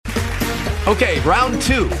Okay, round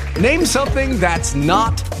two. Name something that's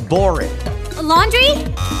not boring. A laundry?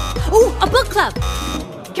 Ooh, a book club.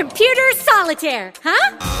 Computer solitaire,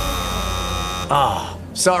 huh? Ah,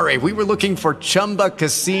 sorry, we were looking for Chumba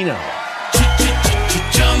Casino.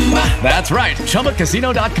 That's right,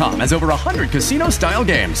 ChumbaCasino.com has over 100 casino-style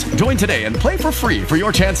games. Join today and play for free for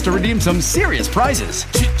your chance to redeem some serious prizes.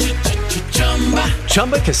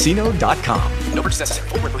 ChumbaCasino.com. No purchase necessary.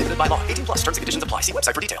 Void where prohibited by law. 18 plus. Terms and conditions apply. See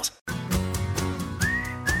website for details.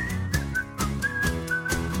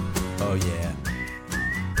 Oh, yeah.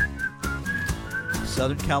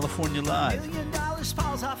 Southern California Live. $1 million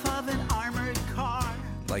falls off of an armored car.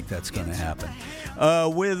 Like that's going to happen.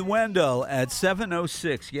 With Wendell at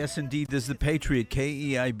 7:06. Yes, indeed, this is the Patriot,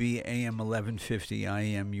 KEIB AM 1150. I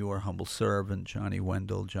am your humble servant, Johnny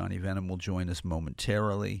Wendell. Johnny Venom will join us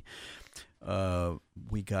momentarily.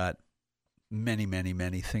 We got many, many,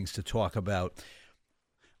 many things to talk about.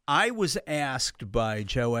 I was asked by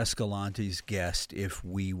Joe Escalante's guest if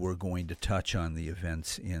we were going to touch on the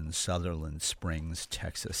events in Sutherland Springs,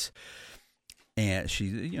 Texas. And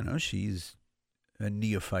she's a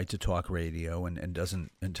neophyte to talk radio and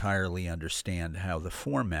doesn't entirely understand how the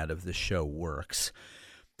format of the show works.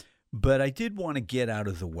 But I did want to get out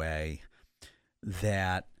of the way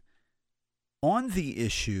that on the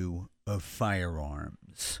issue of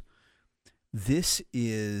firearms, this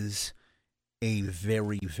is a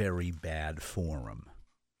very, very bad forum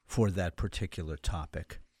for that particular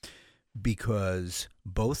topic because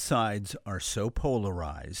both sides are so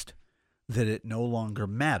polarized that it no longer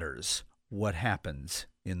matters what happens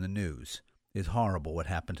in the news. It's horrible what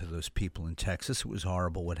happened to those people in Texas. It was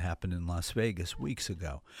horrible what happened in Las Vegas weeks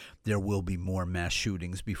ago. There will be more mass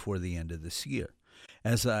shootings before the end of this year.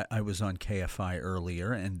 As I was on KFI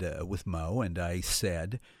earlier and with Mo, and I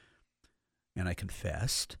said, and I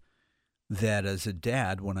confessed, that as a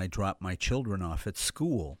dad, when I drop my children off at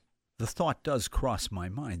school, the thought does cross my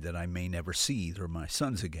mind that I may never see either of my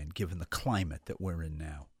sons again, given the climate that we're in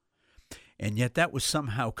now. And yet that was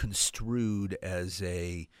somehow construed as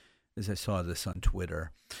I saw this on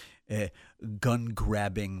Twitter, a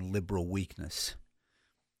gun-grabbing liberal weakness.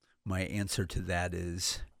 My answer to that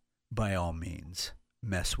is, by all means,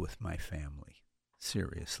 mess with my family.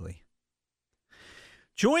 Seriously.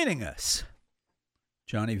 Joining us,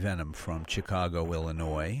 Johnny Venom from Chicago,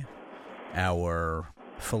 Illinois, our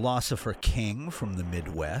philosopher king from the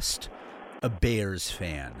Midwest, a Bears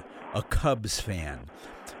fan, a Cubs fan,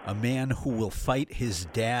 a man who will fight his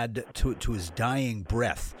dad to his dying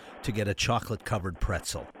breath to get a chocolate-covered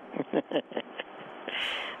pretzel.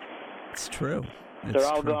 It's true. They're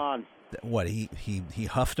all gone. What, he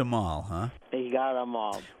huffed them all, huh? He got them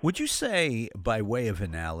all. Would you say, by way of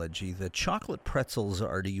analogy, that chocolate pretzels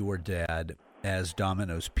are to your dad as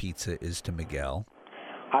Domino's Pizza is to Miguel?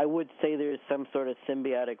 I would say there's some sort of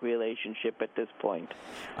symbiotic relationship at this point.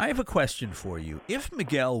 I have a question for you. If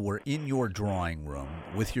Miguel were in your drawing room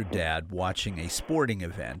with your dad watching a sporting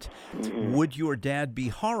event, would your dad be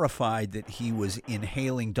horrified that he was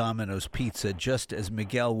inhaling Domino's Pizza just as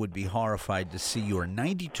Miguel would be horrified to see your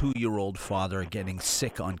 92-year-old father getting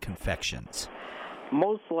sick on confections?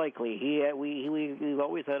 Most likely. We've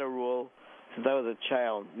always had a rule since I was a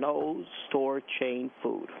child, no store chain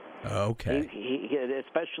food. Okay. He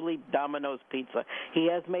especially Domino's Pizza. He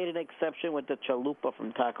has made an exception with the chalupa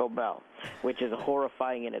from Taco Bell, which is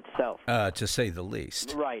horrifying in itself. To say the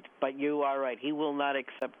least. Right, but you are right. He will not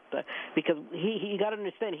accept that because you got to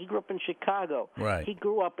understand. He grew up in Chicago. Right. He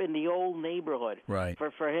grew up in the old neighborhood. Right.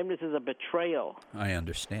 For him, this is a betrayal. I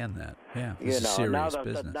understand that. Yeah. This is serious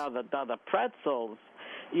business. Now the pretzels.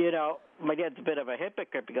 My dad's a bit of a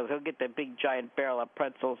hypocrite because he'll get the big giant barrel of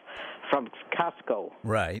pretzels from Costco.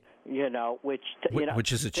 Right.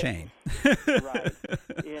 Which is a chain. Right.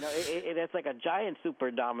 It's like a giant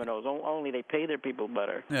super Domino's. Only they pay their people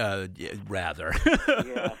better. Rather.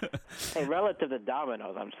 Yeah. Hey, relative to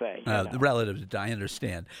Domino's, I'm saying. Relative to, I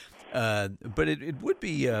understand. But it would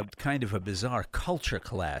be kind of a bizarre culture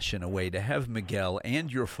clash in a way to have Miguel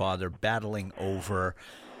and your father battling over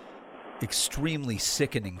extremely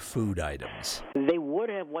sickening food items. They would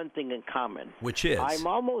have one thing in common. Which is? I'm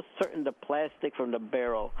almost certain the plastic from the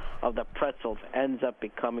barrel of the pretzels ends up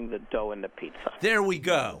becoming the dough in the pizza. There we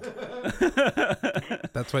go.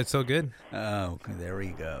 That's why it's so good. Oh, there he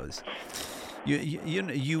goes.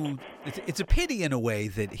 It's a pity in a way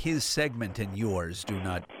that his segment and yours do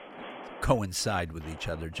not coincide with each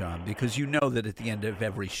other, John, because you know that at the end of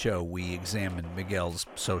every show we examine Miguel's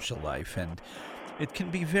social life, and it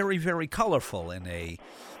can be very, very colorful in a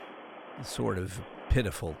sort of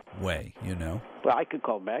pitiful way, Well, I could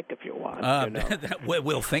call back if you want.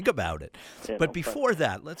 We'll think about it. You But know, before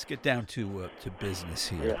that, let's get down to business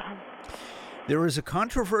here. Yeah. There is a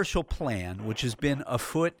controversial plan which has been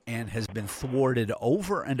afoot and has been thwarted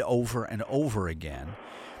over and over and over again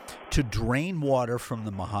to drain water from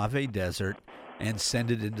the Mojave Desert and send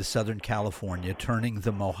it into Southern California, turning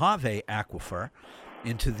the Mojave Aquifer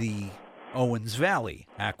into the Owens Valley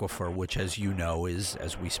Aquifer, which, as you know, is,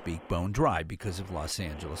 as we speak, bone dry because of Los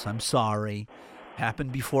Angeles. I'm sorry.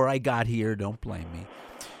 Happened before I got here. Don't blame me.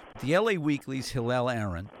 The LA Weekly's Hillel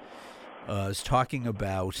Aron is talking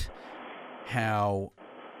about how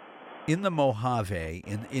in the Mojave,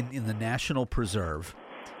 in the National Preserve,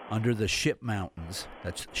 under the Ship Mountains,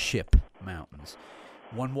 that's Ship Mountains,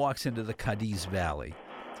 one walks into the Cadiz Valley,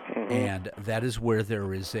 and that is where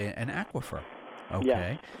there is an aquifer.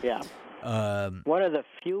 Okay? Yeah. One of the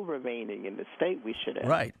few remaining in the state, we should add.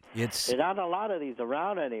 Right. There's not a lot of these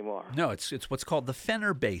around anymore. No, it's what's called the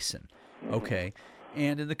Fenner Basin. Okay.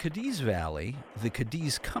 And in the Cadiz Valley, the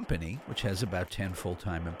Cadiz Company, which has about 10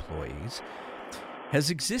 full-time employees, has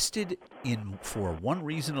existed for one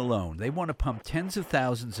reason alone. They want to pump tens of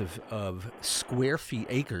thousands of square feet,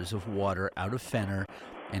 acres of water out of Fenner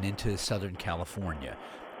and into Southern California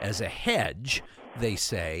as a hedge, they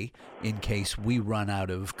say, in case we run out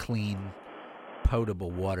of clean,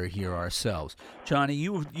 potable water here ourselves. Johnny,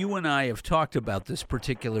 you and I have talked about this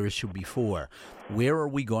particular issue before. Where are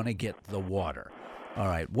we going to get the water? All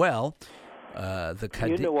right, well,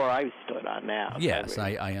 you know where I stood on that. Yes,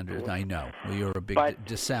 I know. Well, you're a big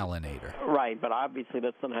desalinator. Right, but obviously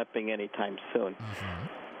that's not happening anytime soon.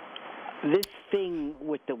 Mm-hmm. This thing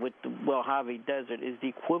with the Mojave Desert is the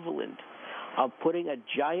equivalent of putting a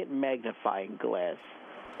giant magnifying glass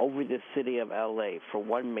over the city of L.A. for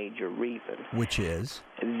one major reason. Which is?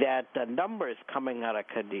 That the numbers coming out of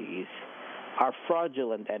Cadiz are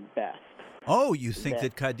fraudulent at best. Oh, you think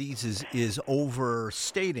that Cadiz is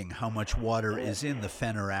overstating how much water is in the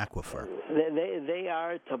Fenner Aquifer? They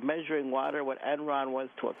are to measuring water what Enron was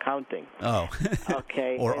to accounting. Oh,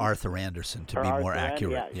 okay. Or Arthur Anderson, to be more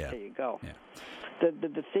accurate. Yeah, there you go. Yeah.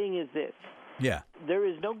 The thing is this. Yeah. There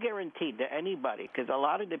is no guarantee to anybody, because a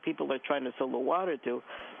lot of the people they're trying to sell the water to,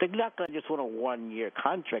 they're not going to just want a one-year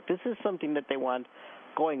contract. This is something that they want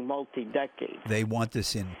going multi-decade. They want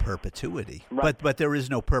this in perpetuity, right. but there is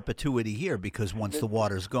no perpetuity here because once the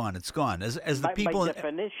water's gone, it's gone. As the people, by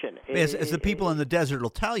definition, as the people in the desert will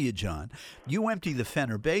tell you, John, you empty the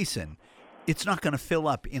Fenner Basin, it's not going to fill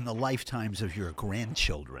up in the lifetimes of your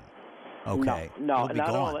grandchildren. Okay. No,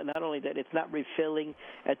 not only that, it's not refilling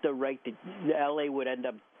at the rate that L.A. would end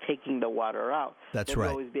up taking the water out. That's There right.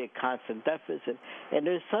 would always be a constant deficit. And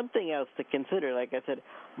there's something else to consider. Like I said,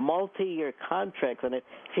 multi-year contracts. And if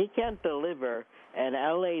he can't deliver, and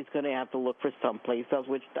L.A. is going to have to look for someplace else,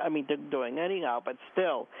 which, I mean, they're doing anyhow, but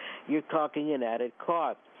still, you're talking an added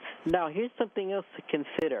cost. Now, here's something else to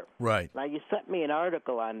consider. Right. Now, you sent me an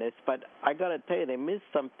article on this, but I got to tell you, they missed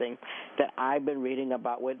something that I've been reading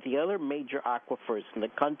about with the other major aquifers in the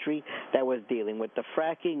country that was dealing with the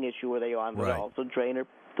fracking issue where they wanted to also drain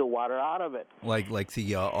the water out of it. Like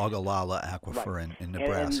the Ogallala Aquifer in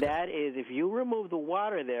Nebraska. And that is, if you remove the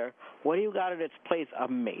water there, what do you got in its place? A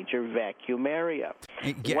major vacuum area.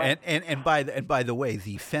 Yeah, and by the way,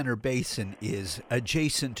 the Fenner Basin is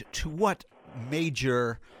adjacent to what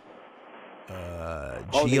major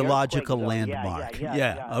geological landmark?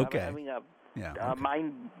 Yeah. Okay. I'm having a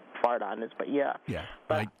mind part on this, but yeah. Yeah.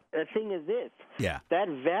 But the thing is this. Yeah. That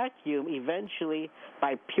vacuum eventually,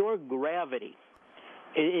 by pure gravity,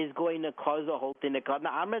 is going to cause the whole thing to come.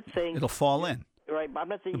 Now, I'm not saying it'll fall in. Right. I'm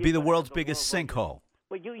not saying it'll be the world's biggest sinkhole.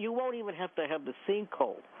 But you won't even have to have the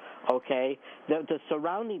sinkhole. Okay, the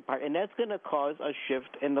surrounding part, and that's going to cause a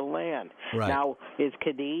shift in the land. Right. Now, is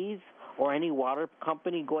Cadiz or any water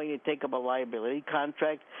company going to take up a liability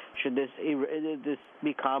contract should this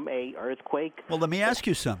become a earthquake? Well, let me ask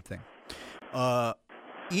you something.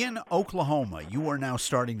 In Oklahoma, you are now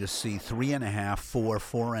starting to see 3.5,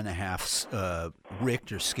 4.5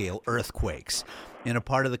 Richter scale earthquakes in a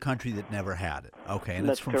part of the country that never had it. Okay, and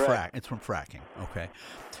that's it's from fracking. Okay,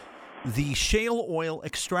 the shale oil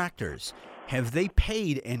extractors, have they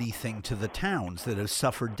paid anything to the towns that have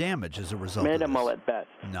suffered damage as a result Minimal of this? at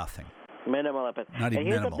best. Nothing. Minimal at best. Not even and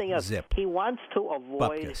here's minimal. The thing else. Zip. He wants to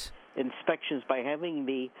avoid Bupkis. inspections by having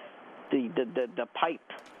the pipe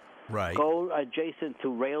Right. go adjacent to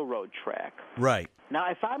railroad track. Right. Now,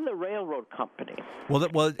 if I'm the railroad company,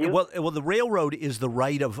 the railroad is the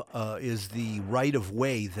right of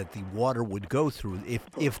way that the water would go through.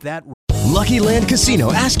 If that. Lucky Land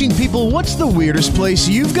Casino, asking people, what's the weirdest place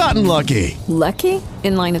you've gotten lucky? Lucky?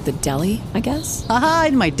 In line at the deli, I guess? Aha,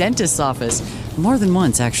 in my dentist's office. More than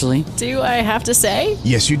once, actually. Do I have to say?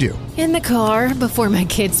 Yes, you do. In the car before my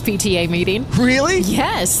kids' PTA meeting. Really?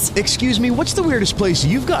 Yes. Excuse me, what's the weirdest place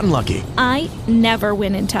you've gotten lucky? I never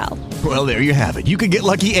win and tell. Well, there you have it. You can get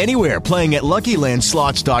lucky anywhere, playing at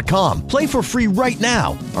LuckyLandSlots.com. Play for free right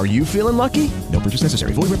now. Are you feeling lucky? No purchase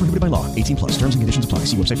necessary. Void where prohibited by law. 18+. Terms and conditions apply.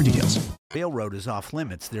 See website for details. Railroad is off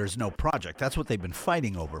limits. There's no project. That's what they've been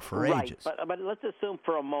fighting over for ages. But let's assume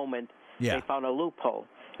for a moment they found a loophole.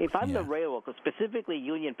 If I'm the railroad, specifically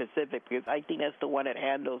Union Pacific, because I think that's the one that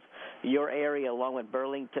handles your area along with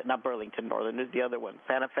Burlington, not Burlington Northern, there's the other one,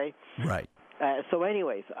 Santa Fe. Right. So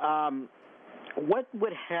anyways, what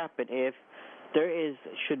would happen if there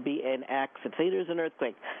should be an accident? Say there's an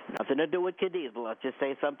earthquake. Nothing to do with Cadiz, but let's just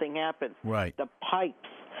say something happens. Right. The pipes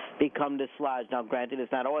become dislodged. Now, granted,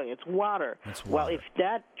 it's not oil, it's water. Well, if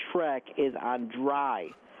that track is on dry,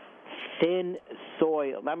 thin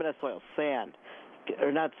soil, sand,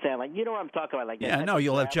 or not sand, like, you know what I'm talking about, like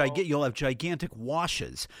you'll have gigantic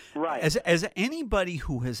washes. Right. As anybody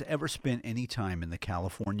who has ever spent any time in the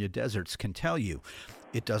California deserts can tell you,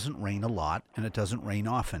 it doesn't rain a lot and it doesn't rain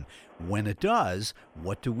often. When it does,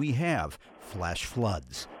 what do we have? Flash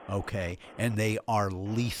floods, okay? And they are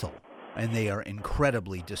lethal and they are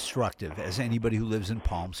incredibly destructive, as anybody who lives in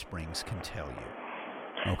Palm Springs can tell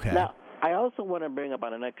you. Okay. Now, I also want to bring up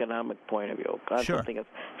on an economic point of view. Sure. It's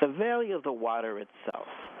the value of the water itself.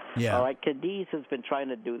 Yeah. All right, Cadiz has been trying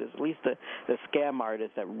to do this, at least the scam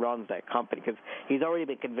artist that runs that company, because he's already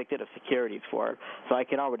been convicted of securities for it. So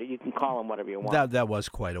you can call him whatever you want. That was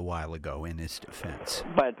quite a while ago in his defense.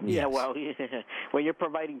 But, yes. when you're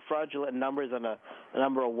providing fraudulent numbers on a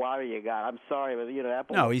number of water you got, I'm sorry, but,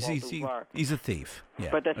 Apple No, won't fall too far. he's a thief. Yeah,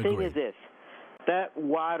 but the thing agreed. is this. That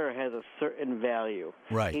water has a certain value.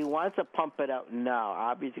 Right. He wants to pump it out now,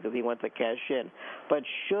 obviously, because he wants to cash in. But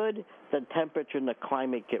should the temperature and the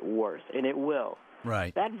climate get worse, and it will,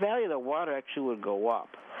 right, that value of the water actually would go up.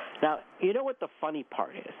 Now, you know what the funny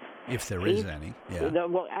part is? If there is any. Yeah.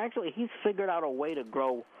 Well, actually, he's figured out a way to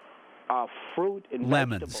grow fruit and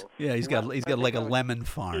lemons. vegetables. Yeah, he's got like a lemon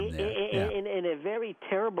farm there. In a very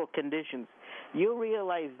terrible conditions. You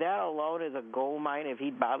realize that alone is a gold mine if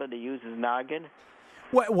he'd bothered to use his noggin?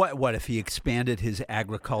 What if he expanded his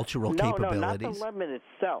agricultural capabilities? No, not the lemon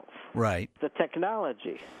itself. Right. The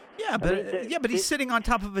technology. Yeah, but he's sitting on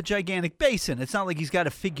top of a gigantic basin. It's not like he's got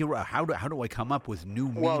to figure out how do I come up with new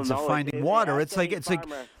means of finding water. It's like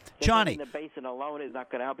Johnny. The basin alone is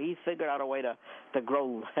not going to help. He's figured out a way to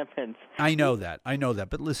grow lemons. I know that.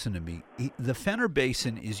 But listen to me. The Fenner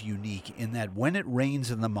Basin is unique in that when it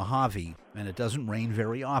rains in the Mojave, and it doesn't rain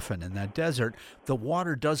very often in that desert, the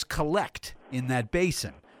water does collect in that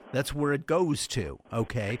basin. That's where it goes to,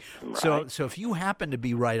 okay? Right. So if you happen to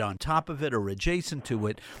be right on top of it or adjacent to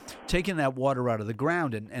it, taking that water out of the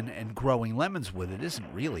ground and growing lemons with it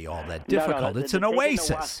isn't really all that difficult. It's an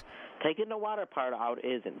oasis. Taking the water part out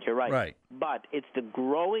isn't. You're right. Right. But it's the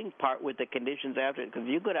growing part with the conditions after it. Because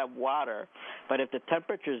you could have water, but if the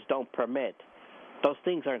temperatures don't permit, those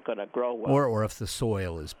things aren't going to grow well. Or if the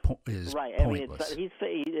soil is right. pointless.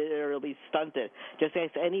 It'll be stunted. Just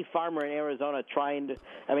ask any farmer in Arizona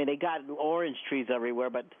they got orange trees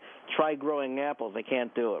everywhere, but try growing apples. They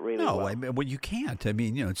can't do it really well. No, you can't.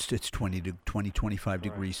 It's 25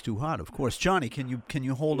 degrees too hot, of course. Johnny, can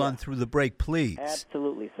you hold on through the break, please?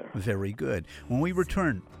 Absolutely, sir. Very good. When we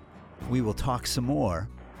return, we will talk some more,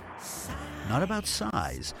 not about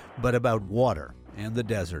size, but about water and the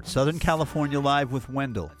desert. Southern California Live with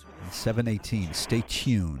Wendell at 7:18. Stay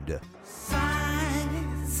tuned.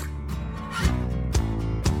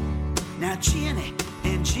 Now Jenny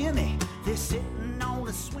and Jimmy, they're sitting on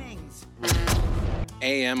the swings.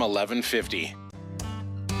 AM 1150.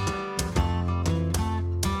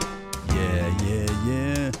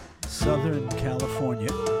 Yeah. Southern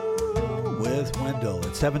California with Wendell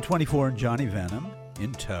at 7:24 and Johnny Venom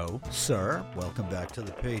in tow. Sir, welcome back to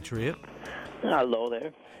the Patriot. Hello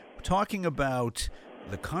there. Talking about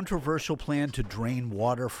the controversial plan to drain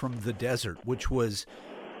water from the desert, which was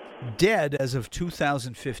dead as of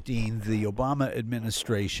 2015, the Obama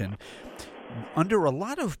administration, under a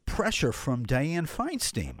lot of pressure from Dianne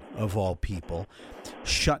Feinstein, of all people,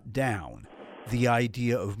 shut down the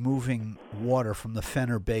idea of moving water from the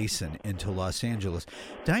Fenner Basin into Los Angeles.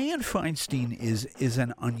 Dianne Feinstein is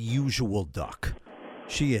an unusual duck.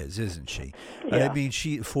 She is, isn't she?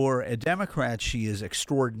 Yeah. For a Democrat, she is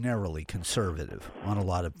extraordinarily conservative on a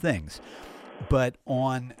lot of things. But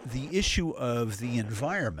on the issue of the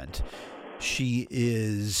environment,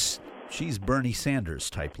 she's Bernie Sanders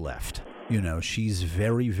type left. She's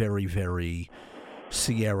very, very, very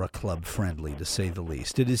Sierra Club friendly, to say the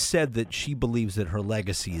least. It is said that she believes that her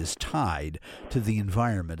legacy is tied to the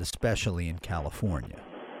environment, especially in California.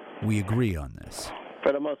 We agree on this.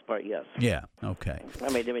 For the most part, yes. Yeah. Okay. I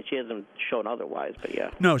mean, she hasn't shown otherwise, but yeah.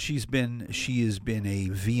 No, she has been a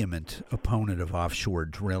vehement opponent of offshore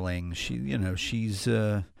drilling. She's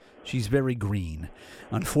very green.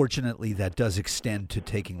 Unfortunately, that does extend to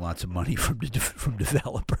taking lots of money from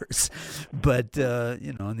developers. But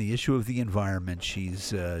on the issue of the environment,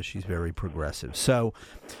 she's very progressive. So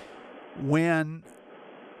when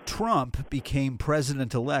Trump became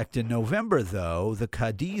president-elect in November, though, the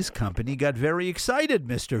Cadiz company got very excited,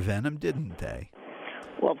 Mr. Venom, didn't they?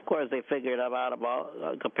 Well, of course, they figured out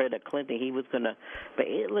about compared to Clinton, he was going to. But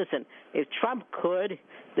listen, if Trump could,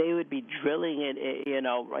 they would be drilling it,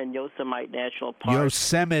 in Yosemite National Park.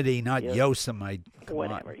 Yosemite, not Yosemite.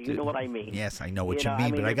 Whatever. You know what I mean. Yes, I know what you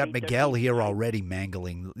mean, but I got Miguel here already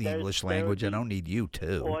mangling the English language. I don't need you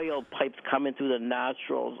too. Oil pipes coming through the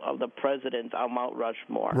nostrils of the president on Mount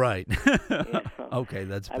Rushmore. Right. Okay,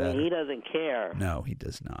 that's better. I mean, he doesn't care. No, he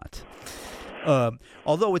does not.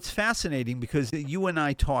 Although it's fascinating because you and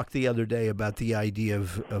I talked the other day about the idea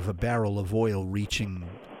of a barrel of oil reaching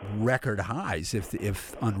record highs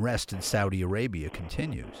if unrest in Saudi Arabia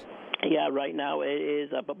continues. Yeah, right now it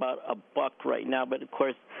is up about $1 right now, but of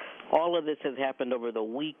course all of this has happened over the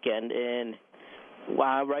weekend, and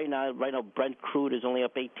right now Brent crude is only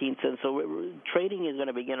up 18 cents, so trading is going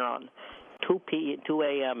to begin on 2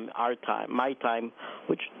 a.m. our time, my time,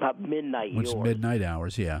 which is about midnight yours. Midnight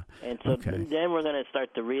hours, yeah. And so then we're going to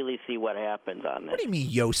start to really see what happens on this. What do you mean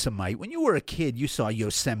Yosemite? When you were a kid, you saw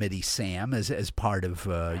Yosemite Sam as part of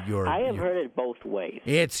your... I have heard it both ways.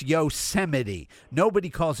 It's Yosemite. Nobody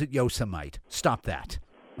calls it Yosemite. Stop that.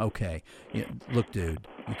 Okay. Yeah, look, dude,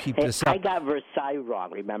 you keep this up. I got Versailles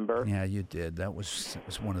wrong, remember? Yeah, you did. That was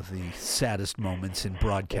one of the saddest moments in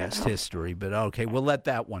broadcast history. But okay, we'll let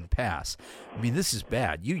that one pass. I mean, this is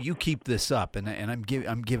bad. You keep this up, and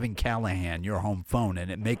I'm giving Callahan your home phone and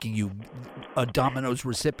it making you a Domino's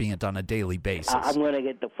recipient on a daily basis. I'm going to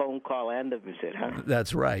get the phone call and the visit, huh?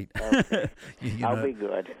 That's right. Okay. I'll be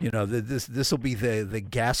good. This will be the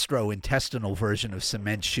gastrointestinal version of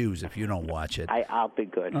Cement Shoes if you don't watch it. I'll be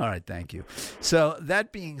good. All right, thank you. So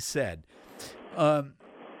that being said, do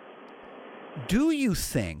you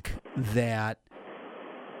think that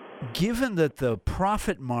given that the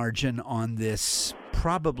profit margin on this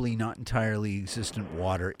probably not entirely existent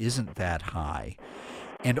water isn't that high,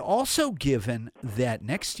 and also given that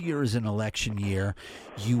next year is an election year,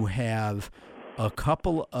 you have a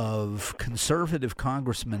couple of conservative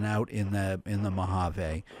congressmen out in the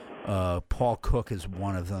Mojave, Paul Cook is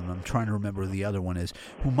one of them. I'm trying to remember who the other one is,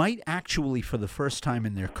 who might actually, for the first time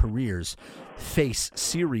in their careers, face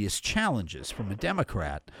serious challenges from a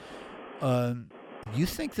Democrat. You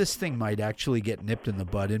think this thing might actually get nipped in the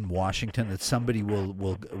bud in Washington, that somebody will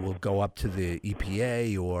go up to the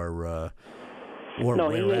EPA or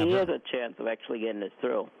wherever? He has a chance of actually getting this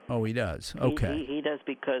through. Oh, he does? Okay. He does,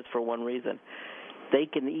 because for one reason. They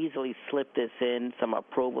can easily slip this in, some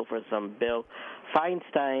approval for some bill.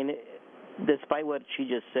 Feinstein, despite what she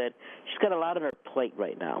just said, she's got a lot on her plate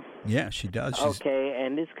right now. Yeah, she does.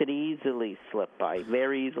 And this could easily slip by,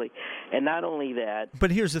 very easily. And not only that...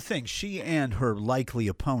 But here's the thing. She and her likely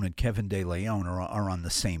opponent, Kevin De Leon, are on the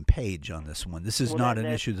same page on this one. This is not an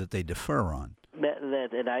issue that they defer on.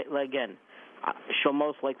 Again, she'll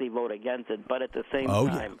most likely vote against it, but at the same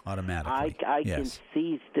time... Yeah, automatically. I can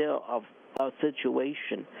see still a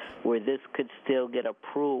situation where this could still get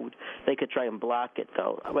approved. They could try and block it,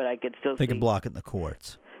 though, but I could still. They can block it in the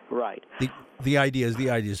courts. Right. The idea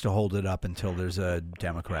is to hold it up until there's a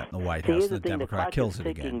Democrat in the White House. The Democrat kills it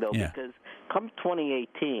again. Though, because come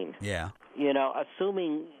 2018. Yeah.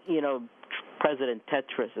 Assuming President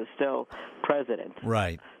Tetris is still president.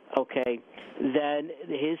 Right. Okay, then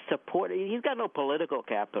his support, he's got no political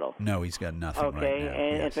capital. No, he's got nothing right now.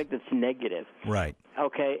 And in fact, it's negative. Right.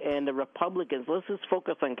 Okay, and the Republicans, let's just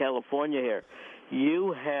focus on California here.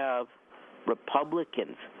 You have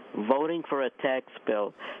Republicans voting for a tax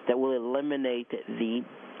bill that will eliminate the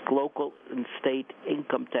local and state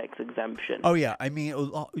income tax exemption. Oh yeah, I mean,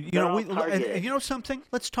 you know something?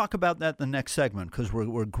 Let's talk about that in the next segment, because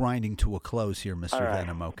we're grinding to a close here, Mr.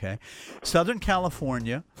 Venom. Okay, Southern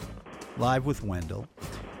California, live with Wendell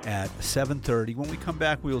at 7:30. When we come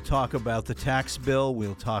back, we'll talk about the tax bill.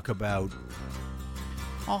 We'll talk about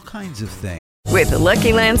all kinds of things. With the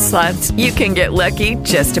Lucky Land Slots, you can get lucky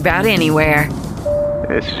just about anywhere.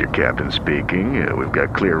 This is your captain speaking. We've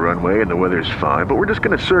got clear runway and the weather's fine, but we're just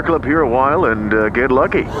going to circle up here a while and get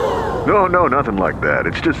lucky. No, nothing like that.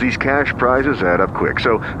 It's just these cash prizes add up quick.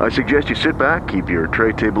 So I suggest you sit back, keep your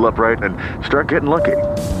tray table upright, and start getting lucky.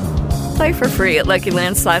 Play for free at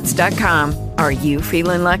LuckyLandSlots.com. Are you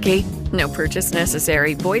feeling lucky? No purchase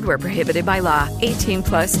necessary. Void where prohibited by law.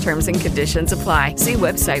 18+ terms and conditions apply. See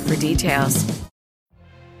website for details.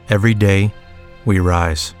 Every day, we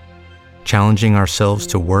rise, challenging ourselves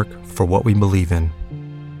to work for what we believe in.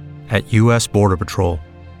 At U.S. Border Patrol,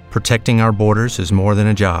 protecting our borders is more than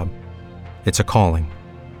a job. It's a calling.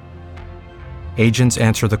 Agents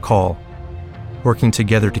answer the call, working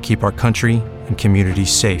together to keep our country and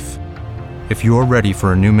communities safe. If you're ready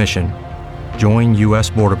for a new mission, join U.S.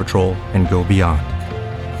 Border Patrol and go beyond.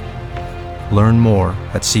 Learn more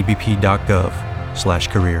at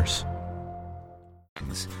cbp.gov/careers.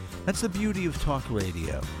 That's the beauty of talk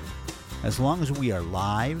radio. As long as we are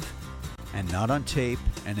live and not on tape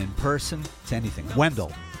and in person, it's anything.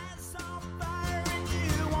 Wendell.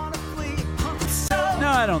 No,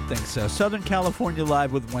 I don't think so. Southern California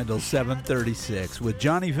Live with Wendell, 736, with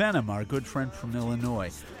Johnny Venom, our good friend from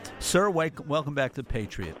Illinois. Sir, welcome back to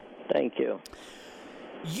Patriot. Thank you.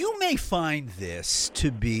 You may find this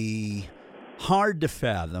to be hard to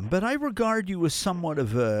fathom, but I regard you as somewhat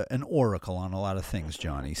of an oracle on a lot of things,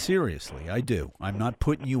 Johnny. Seriously, I do. I'm not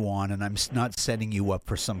putting you on, and I'm not setting you up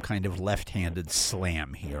for some kind of left-handed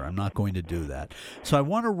slam here. I'm not going to do that. So I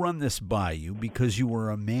want to run this by you because you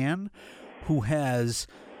are a man who has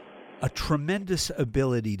a tremendous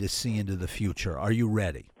ability to see into the future. Are you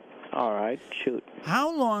ready? All right, shoot.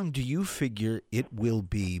 How long do you figure it will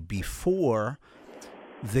be before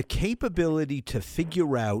the capability to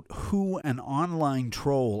figure out who an online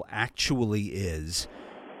troll actually is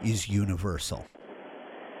universal?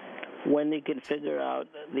 When they can figure out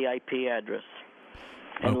the IP address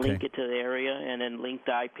and Okay. link it to the area, and then link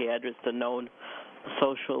the IP address to known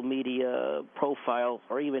social media profile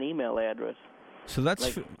or even email address. So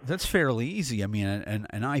that's fairly easy. I mean,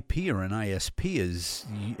 an IP or an ISP is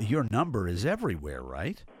your number is everywhere,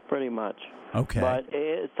 right? Pretty much. Okay. But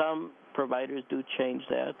some providers do change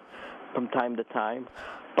that from time to time.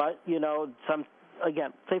 But,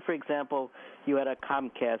 say for example, you had a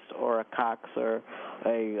Comcast or a Cox or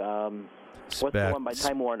a, what's the one by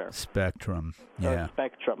Time Warner? Spectrum, yeah.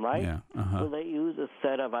 Spectrum, right? Yeah, So they use a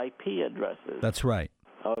set of IP addresses. That's right.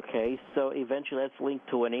 Okay, so eventually that's linked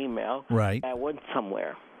to an email. Right. That went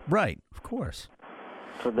somewhere. Right, of course.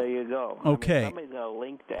 So there you go. Okay. Somebody's going to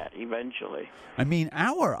link that eventually. I mean,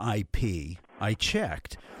 our IP, I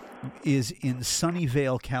checked, is in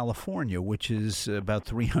Sunnyvale, California, which is about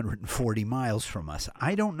 340 miles from us.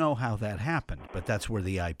 I don't know how that happened, but that's where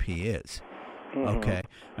the IP is. Mm-hmm. Okay.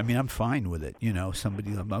 I mean, I'm fine with it.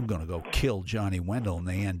 I'm going to go kill Johnny Wendell and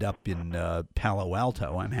they end up in Palo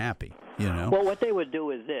Alto. I'm happy, Well, what they would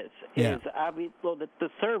do is this. Yeah. The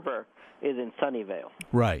server is in Sunnyvale.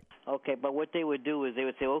 Right. Okay, but what they would do is they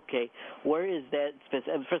would say, okay, where is that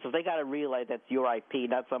specific? First of all, they got to realize that's your IP,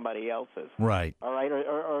 not somebody else's. Right. All right,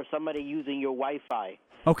 or somebody using your Wi-Fi.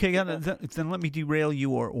 Okay, then let me derail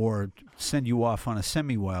you or send you off on a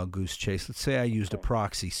semi-wild goose chase. Let's say I used a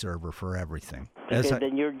proxy server for everything. Okay,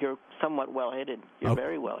 then you're somewhat well-headed. You're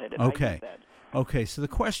very well-headed. Okay. I get that. Okay, so the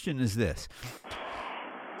question is this.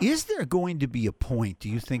 Is there going to be a point, do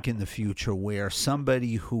you think, in the future where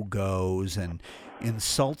somebody who goes and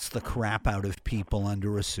insults the crap out of people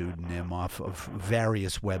under a pseudonym off of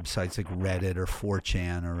various websites like Reddit or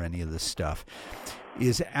 4chan or any of this stuff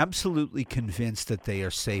is absolutely convinced that they are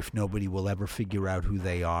safe, nobody will ever figure out who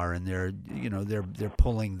they are, and they're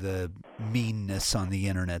pulling the meanness on the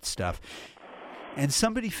internet stuff, and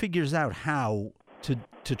somebody figures out how to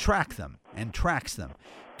track them and tracks them?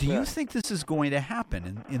 Do you think this is going to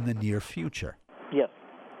happen in the near future? Yes.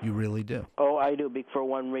 You really do? Oh, I do, for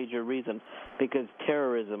one major reason, because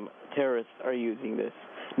terrorists are using this.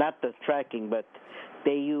 Not the tracking, but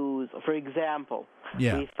they use, for example,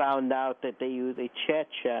 we found out that they use a chat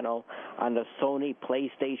channel on the Sony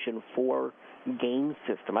PlayStation 4 game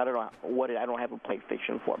system. I don't know I don't have a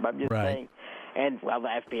PlayStation 4, but I'm just saying. And, the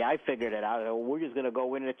FBI figured it out. We're just going to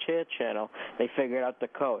go in a chat channel. They figured out the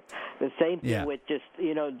code. The same thing with just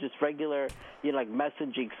regular, like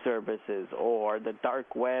messaging services or the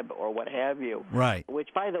dark web or what have you. Right.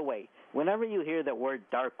 Which, by the way, whenever you hear the word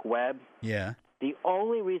dark web, The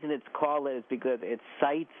only reason it's called that is because it's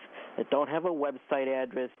sites that don't have a website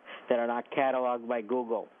address that are not cataloged by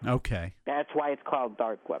Google. Okay. That's why it's called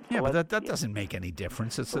dark web. Yeah, but that doesn't make any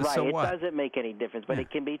difference. Right, so it what? doesn't make any difference, but it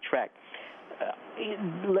can be tracked.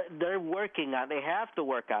 They're working on. They have to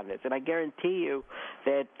work on this, and I guarantee you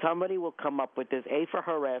that somebody will come up with this. A, for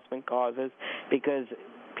harassment causes, because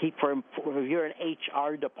if you're an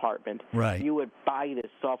HR department, right, you would buy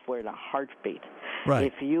this software in a heartbeat. Right.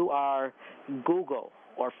 If you are Google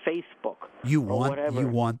or Facebook, you or whatever,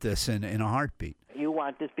 want this in a heartbeat. You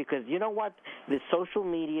want this because you know what? The social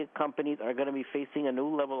media companies are going to be facing a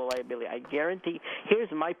new level of liability. I guarantee.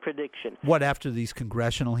 Here's my prediction. What, after these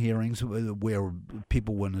congressional hearings where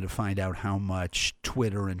people wanted to find out how much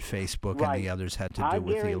Twitter and Facebook and the others had to do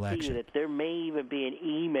with the election? I guarantee you that there may even be an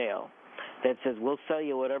email that says we'll sell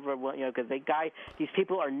you whatever, because these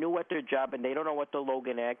people are new at their job and they don't know what the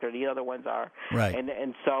Logan Act or the other ones are. Right.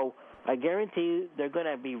 And so I guarantee you they're going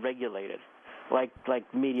to be regulated.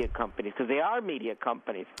 Like media companies, because they are media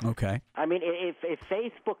companies. Okay. I mean, if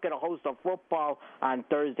Facebook can host a football on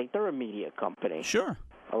Thursday, they're a media company. Sure.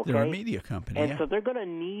 Okay? They're a media company. And so they're going to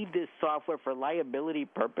need this software for liability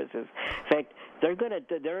purposes. In fact, their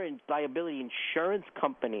liability insurance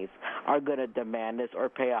companies are going to demand this or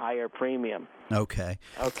pay a higher premium. Okay.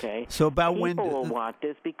 Okay. So about People when will want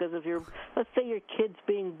this because let's say your kid's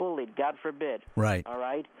being bullied, God forbid. Right. All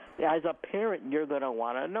right. As a parent, you're going to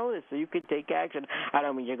want to know this so you can take action. I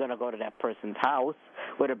don't mean you're going to go to that person's house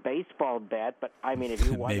with a baseball bat, but I mean if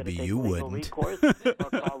you wanted to take legal recourse, or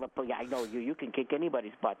call the police. I know you can kick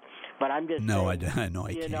anybody's butt, but I'm just saying, I know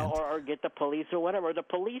I can't. Or get the police or whatever. The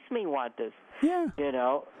police may want this. Yeah.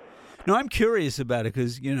 No, I'm curious about it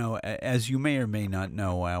because, as you may or may not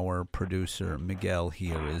know, our producer Miguel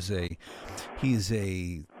here he's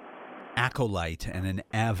a acolyte and an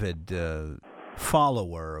avid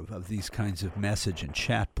follower of these kinds of message and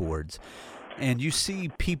chat boards. And you see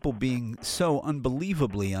people being so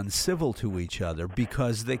unbelievably uncivil to each other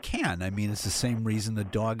because they can. I mean, it's the same reason the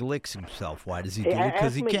dog licks himself. Why does he do it?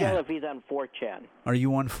 Because he Miguel can. If he's on 4chan. Are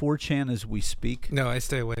you on 4chan as we speak? No, I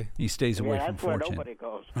stay away. He stays away from 4chan. That's where nobody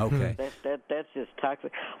goes. Okay. That's just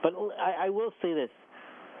toxic. But I will say this.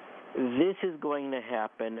 This is going to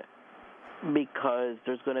happen because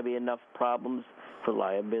there's going to be enough problems for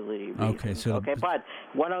liability reasons. Okay, but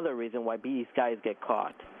one other reason why these guys get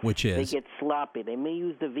caught, which is they get sloppy. They may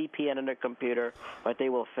use the VPN on their computer, but they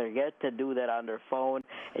will forget to do that on their phone,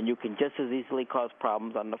 and you can just as easily cause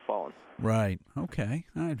problems on the phone. Right. Okay.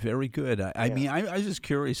 All right. Very good. I mean, I was just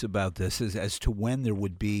curious about this as to when there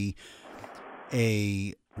would be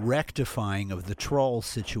a rectifying of the troll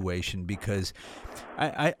situation, because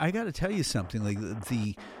I got to tell you something. Like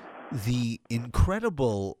the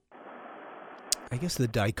incredible, I guess, the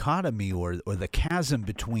dichotomy or the chasm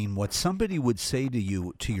between what somebody would say to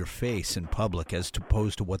you to your face in public as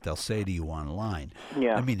opposed to what they'll say to you online.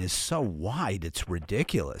 Yeah. I mean, is so wide, it's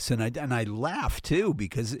ridiculous. And I laugh too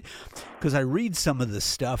because I read some of the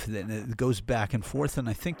stuff that it goes back and forth, and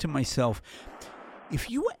I think to myself, if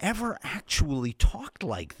you ever actually talked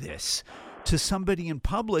like this to somebody in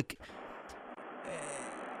public,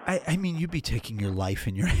 I mean, you'd be taking your life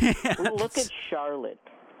in your hands. Look at Charlotte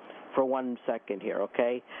for 1 second here,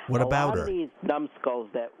 okay? What about her? A lot of these numbskulls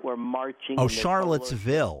that were marching. Oh,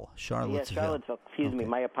 Charlottesville. Yeah, Charlottesville. Excuse me.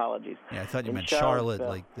 My apologies. Yeah, I thought you meant Charlotte,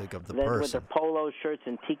 like of the person. With the polo shirts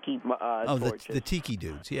and tiki torches. The tiki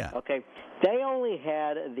dudes, yeah. Okay. They only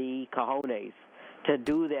had the cojones to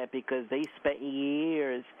do that because they spent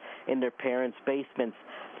years in their parents' basements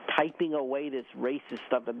typing away this racist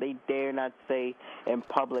stuff that they dare not say in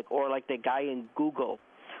public, or like the guy in Google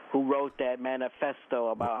who wrote that manifesto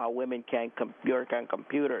about how women can't work on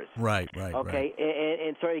computers. Right. Okay, right.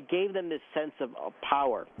 And so it gave them this sense of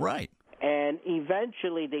power. Right. And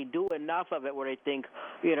eventually they do enough of it where they think,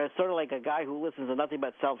 sort of like a guy who listens to nothing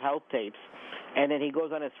but self-help tapes, and then he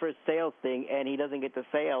goes on his first sales thing and he doesn't get the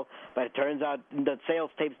sale, but it turns out the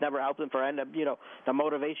sales tapes never helped him for the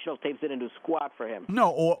motivational tapes didn't do squat for him.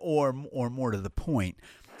 No, or more to the point,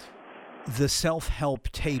 the self-help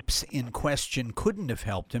tapes in question couldn't have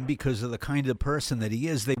helped him because of the kind of person that he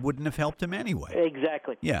is. They wouldn't have helped him anyway.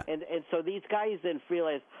 Exactly. Yeah. And so these guys then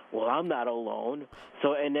realize, well, I'm not alone.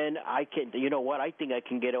 So, and then I can, I think I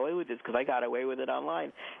can get away with this because I got away with it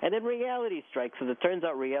online. And then reality strikes. So it turns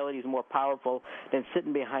out reality is more powerful than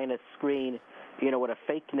sitting behind a screen, with a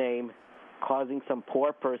fake name, causing some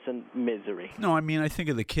poor person misery. No, I mean, I think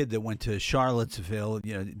of the kid that went to Charlottesville,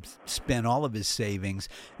 spent all of his savings,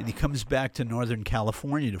 and he comes back to Northern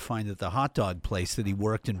California to find that the hot dog place that he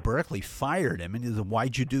worked in Berkeley fired him. And he said,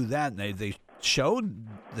 why'd you do that? And they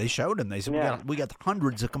They showed him. They said, we got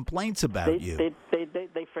hundreds of complaints about you.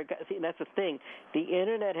 They forgot. See, and that's the thing. The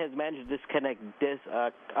Internet has managed to disconnect this,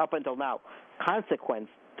 up until now, consequence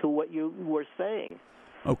to what you were saying.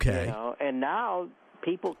 Okay. You know? And now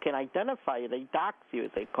people can identify you. They dox you,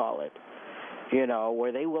 as they call it. You know,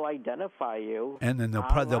 where they will identify you, and then they'll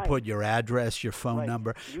put your address, your phone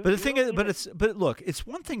number. But the thing is, but look, it's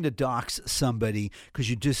one thing to dox somebody because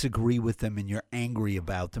you disagree with them and you're angry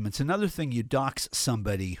about them. It's another thing you dox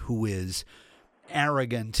somebody who is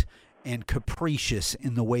arrogant and capricious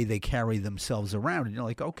in the way they carry themselves around, and you're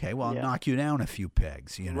like, okay, well, I'll knock you down a few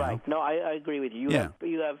pegs. You know, right? No, I agree with you.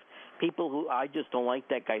 You have people who I just don't like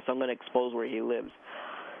that guy, so I'm going to expose where he lives.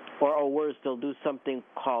 Or worse, they'll do something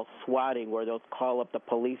called swatting, where they'll call up the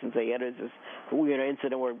police and say, there's this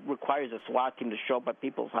incident where it requires a SWAT team to show up at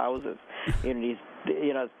people's houses. These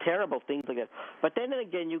terrible things like that. But then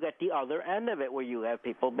again, you got the other end of it, where you have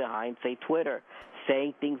people behind, say, Twitter,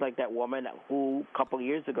 saying things like that woman who a couple of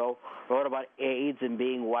years ago wrote about AIDS and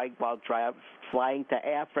being white while flying to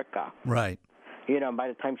Africa. Right. By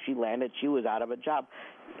the time she landed, she was out of a job,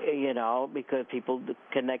 because people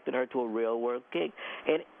connected her to a real-world gig.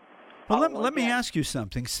 And well, let me ask you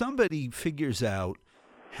something. Somebody figures out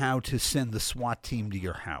how to send the SWAT team to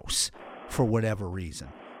your house for whatever reason.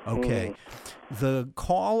 Okay. The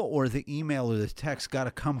call or the email or the text got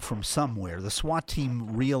to come from somewhere. The SWAT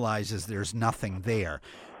team realizes there's nothing there.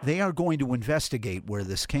 They are going to investigate where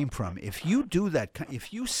this came from. If you do that,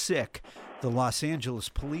 if you sick the Los Angeles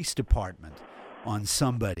Police Department on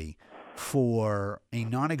somebody for a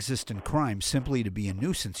non-existent crime simply to be a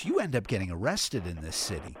nuisance, you end up getting arrested in this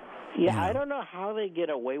city. Yeah, I don't know how they get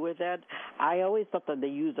away with that. I always thought that they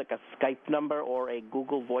use like a Skype number or a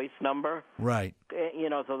Google Voice number. Right.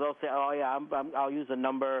 So they'll say, "Oh yeah, I'll use a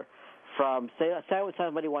number from say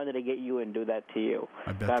somebody wanted to get you and do that to you."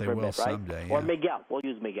 I bet they will someday. Yeah. Or Miguel. We'll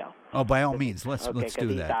use Miguel. Oh, by all means, let's do he's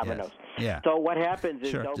that. Domino's. Yes. Yeah. So what happens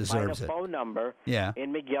is they'll find a phone number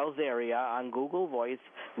in Miguel's area on Google Voice,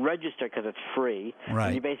 register because it's free. Right.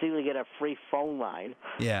 And you basically get a free phone line.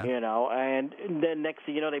 Yeah. And then next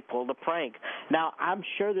thing you know, they pull the prank. Now, I'm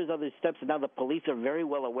sure there's other steps, and now the police are very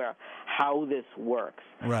well aware how this works.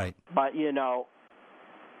 Right. But,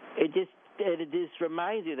 it just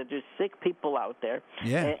reminds you that there's sick people out there,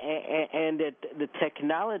 and that the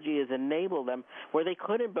technology has enabled them where they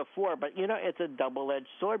couldn't before. But, it's a double-edged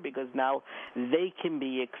sword because now they can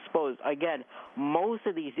be exposed. Again, most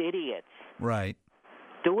of these idiots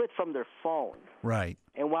do it from their phone. Right.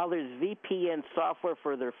 And while there's VPN software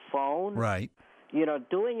for their phone,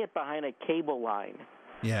 doing it behind a cable line.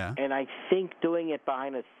 Yeah. And I think doing it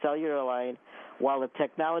behind a cellular line, while the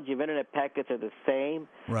technology of Internet packets are the same,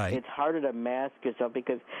 it's harder to mask yourself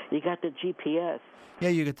because you got the GPS. Yeah,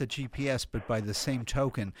 you get the GPS, but by the same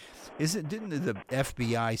token, didn't the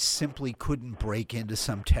FBI simply couldn't break into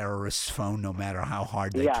some terrorist's phone no matter how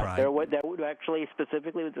hard they tried? Yeah, that would actually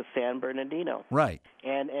specifically was the San Bernardino. Right.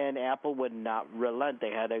 And Apple would not relent. They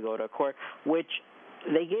had to go to court, which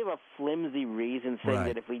they gave a flimsy reason saying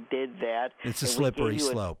that if we did that, it's a slippery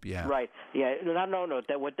slope. Yeah. Right. Yeah. No.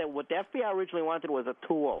 What the FBI originally wanted was a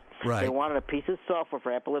tool. Right. They wanted a piece of software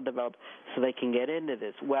for Apple to develop so they can get into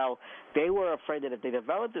this. Well, they were afraid that if they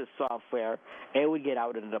developed this software, it would get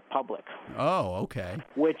out into the public. Oh, okay.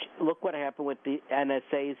 Which look what happened with the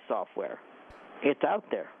NSA's software. It's out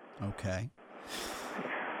there. Okay.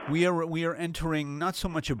 We are entering not so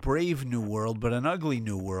much a brave new world, but an ugly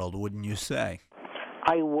new world, wouldn't you say?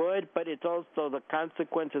 I would, but it's also the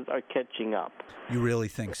consequences are catching up. You really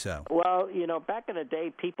think so? Well, back in the day,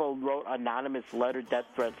 people wrote anonymous death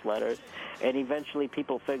threats letters, and eventually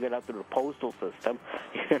people figured out through the postal system,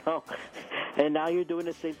 And now you're doing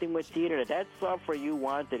the same thing with the Internet. That software you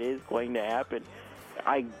wanted is going to happen.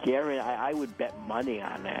 I guarantee. I would bet money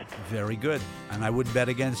on that. Very good, and I wouldn't bet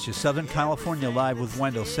against you. Southern California Live with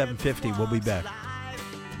Wendell, 7:50. We'll be back.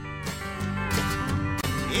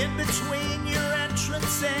 In between your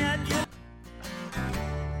entrance and your...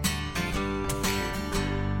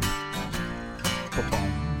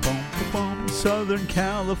 Southern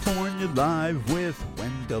California Live with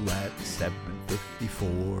Wendell at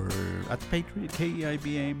 7:54 at the Patriot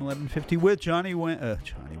KEIB AM 1150 with Johnny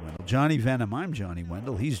Venom. I'm Johnny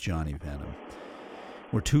Wendell. He's Johnny Venom.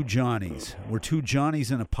 We're two Johnnies. We're two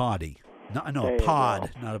Johnnies in a potty. No, a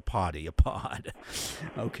pod, not a potty, a pod.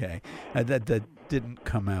 Okay, that didn't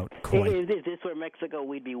come out quite. If this were Mexico,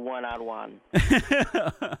 we'd be one-on-one.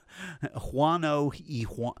 Juan y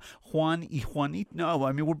Juanito. No,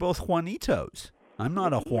 I mean we're both Juanitos. I'm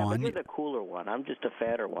not a Yeah, Juan. but you're the cooler one. I'm just a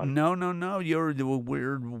fatter one. No.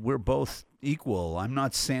 We're both equal. I'm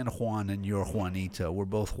not San Juan and you're Juanito. We're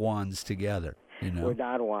both Juans together. You know. We're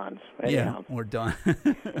Don Juans. Yeah, Anyhow. we're Don.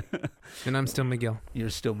 And I'm still Miguel. You're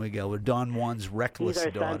still Miguel. We're Don Juan's reckless He's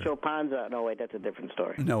our daughter. Sancho Panza. No, wait, that's a different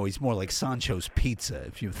story. No, he's more like Sancho's Pizza,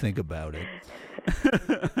 if you think about it.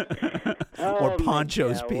 Oh, or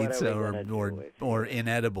Poncho's Miguel, what are Pizza, we gonna do or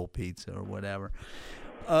inedible pizza, or whatever.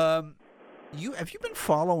 Have you been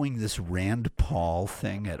following this Rand Paul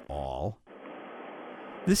thing at all?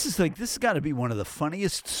 This has got to be one of the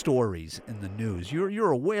funniest stories in the news.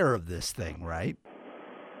 You're aware of this thing, right?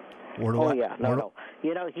 No.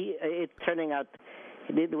 You know, it's turning out.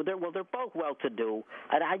 They're both well-to-do,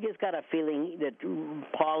 and I just got a feeling that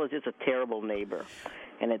Paul is just a terrible neighbor,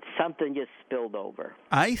 and it's something just spilled over.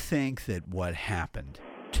 I think that what happened,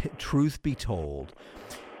 truth be told,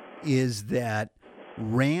 is that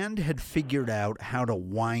Rand had figured out how to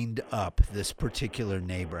wind up this particular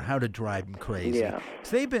neighbor, how to drive him crazy. Yeah.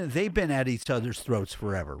 So they've been at each other's throats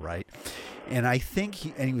forever, right? And I think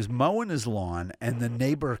he was mowing his lawn, and the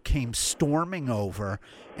neighbor came storming over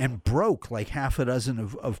and broke like half a dozen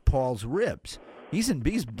of Paul's ribs. He's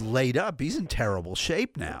laid up. He's in terrible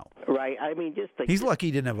shape now. Right. I mean, he's lucky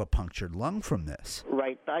he didn't have a punctured lung from this.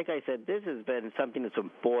 Right. Like I said, this has been something that's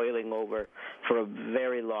been boiling over for a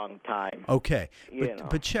very long time. Okay.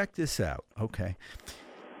 But check this out. Okay.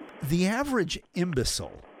 The average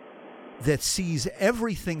imbecile that sees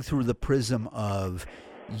everything through the prism of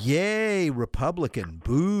yay, Republican,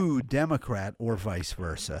 boo, Democrat, or vice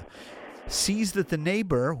versa, sees that the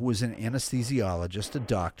neighbor, who was an anesthesiologist, a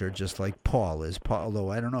doctor, just like Paul is, although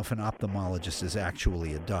I don't know if an ophthalmologist is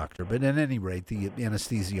actually a doctor, but at any rate, the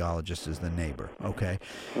anesthesiologist is the neighbor, okay?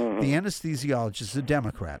 Mm-hmm. The anesthesiologist is a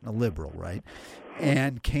Democrat, a liberal, right?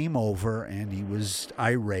 And came over, and he was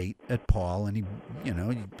irate at Paul, and he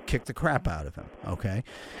kicked the crap out of him, okay?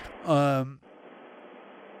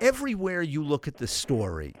 Everywhere you look at the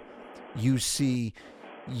story, you see,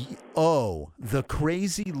 the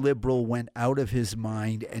crazy liberal went out of his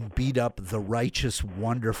mind and beat up the righteous,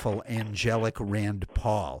 wonderful, angelic Rand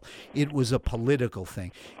Paul. It was a political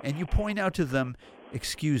thing. And you point out to them,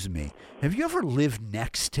 excuse me, have you ever lived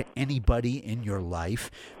next to anybody in your life?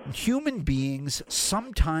 Human beings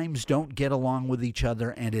sometimes don't get along with each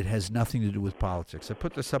other, and it has nothing to do with politics. I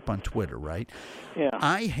put this up on Twitter, right? Yeah.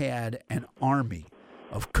 I had an army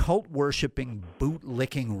of cult-worshipping,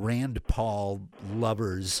 boot-licking Rand Paul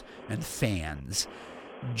lovers and fans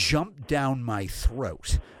jump down my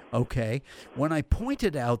throat, okay? When I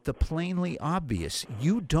pointed out the plainly obvious,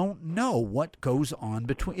 you don't know what goes on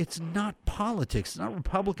between. It's not politics. It's not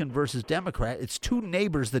Republican versus Democrat. It's two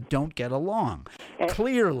neighbors that don't get along.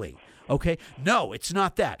 Clearly, okay? No, it's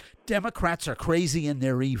not that. Democrats are crazy and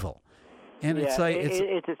they're evil. And yeah, it's like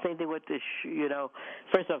it's the same thing with this.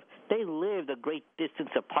 First off, they lived a great distance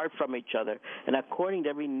apart from each other, and according to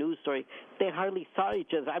every news story, they hardly saw each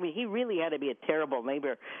other. I mean, he really had to be a terrible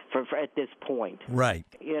neighbor for at this point. Right.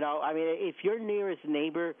 I mean, if your nearest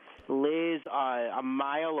neighbor lives a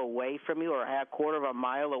mile away from you or a quarter of a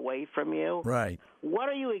mile away from you, right? What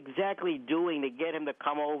are you exactly doing to get him to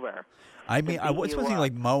come over? I mean, I was something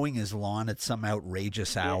like mowing his lawn at some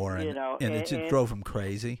outrageous hour, and it drove him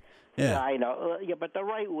crazy. Yeah, I know. But the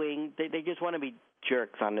right wing, they just want to be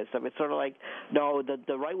jerks on this stuff. It's sort of like, no,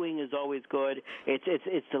 the right wing is always good.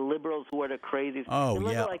 It's the liberals who are the crazies. Oh,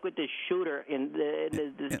 yeah. Like with this shooter in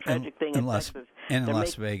this tragic thing in Texas. And in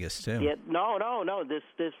Las Vegas, too. Yeah, no.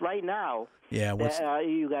 This right now. Yeah.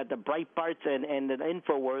 You got the Breitbarts and the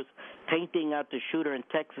InfoWars painting out the shooter in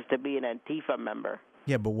Texas to be an Antifa member.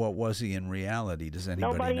 Yeah, but what was he in reality? Does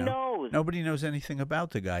anybody know? Nobody knows. Nobody knows anything about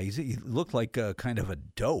the guy. He looked like a kind of a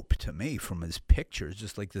dope to me from his pictures,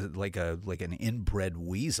 just like an inbred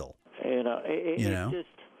weasel.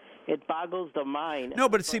 It boggles the mind. No,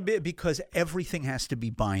 but see, because everything has to be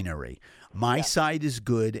binary. My side is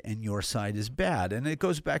good and your side is bad. And it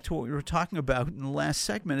goes back to what we were talking about in the last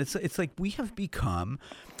segment. It's like we have become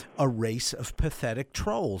a race of pathetic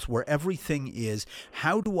trolls where everything is,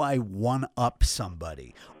 how do I one-up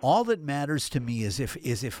somebody? All that matters to me is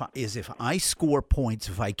if I score points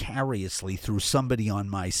vicariously through somebody on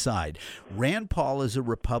my side. Rand Paul is a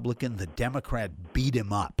Republican. The Democrat beat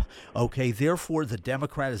him up. Okay, therefore the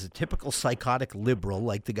Democrat is a typical psychotic liberal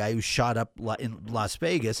like the guy who shot up in Las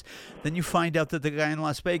Vegas. Then you find out that the guy in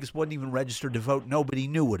Las Vegas wasn't even registered to vote. Nobody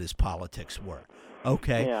knew what his politics were.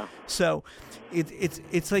 Okay, yeah. So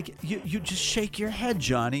it's like you just shake your head,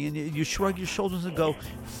 Johnny, and you shrug your shoulders and go,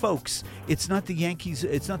 folks, it's not the Yankees,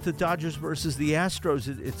 it's not the Dodgers versus the Astros,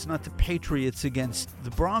 it's not the Patriots against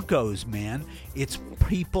the Broncos, man. It's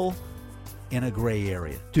people in a gray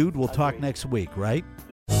area. Dude, we'll talk next week, right?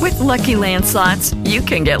 With Lucky Land Slots, you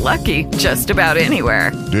can get lucky just about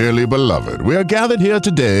anywhere. Dearly beloved, we are gathered here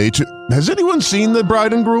today to... Has anyone seen the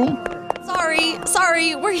bride and groom?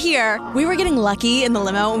 Sorry, we're here. We were getting lucky in the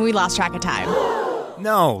limo and we lost track of time.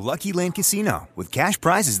 No, Lucky Land Casino, with cash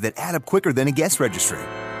prizes that add up quicker than a guest registry.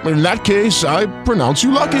 In that case, I pronounce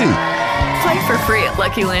you lucky. Play for free at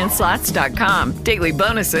LuckyLandSlots.com. Daily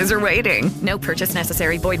bonuses are waiting. No purchase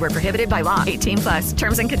necessary. Void where prohibited by law. 18+.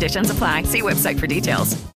 Terms and conditions apply. See website for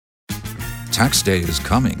details. Tax day is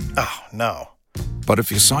coming. Oh, no. But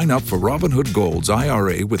if you sign up for Robinhood Gold's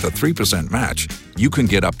IRA with a 3% match, you can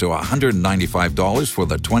get up to $195 for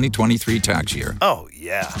the 2023 tax year. Oh,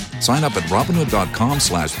 yeah. Sign up at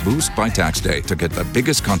Robinhood.com/boost by tax day to get the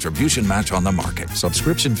biggest contribution match on the market.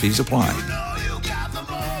 Subscription fees apply.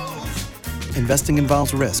 Investing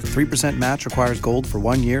involves risk. 3% match requires gold for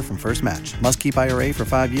 1 year from first match. Must keep IRA for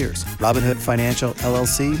 5 years. Robinhood Financial,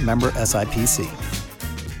 LLC, member SIPC.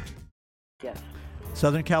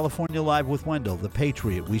 Southern California Live with Wendell, the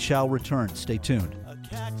Patriot. We shall return. Stay tuned.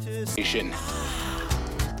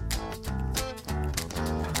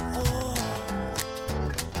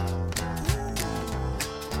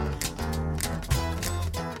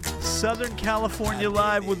 Southern California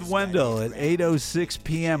Live with Wendell at 8:06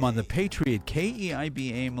 p.m. on the Patriot,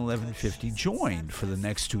 KEIB AM 1150. Joined for the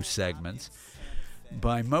next two segments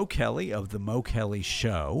by Mo Kelly of The Mo Kelly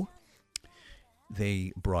Show.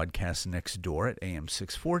 They broadcast next door at AM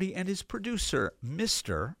 640, and his producer,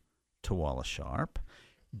 Mr. Tawala Sharp,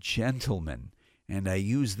 gentleman. And I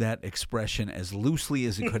use that expression as loosely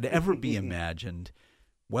as it could ever be imagined.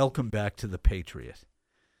 Welcome back to the Patriot.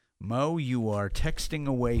 Mo, you are texting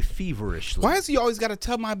away feverishly. Why has he always got to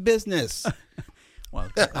tell my business? Well,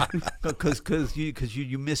 because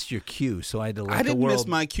you missed your cue, so I had to let I didn't the world... miss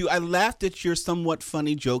my cue. I laughed at your somewhat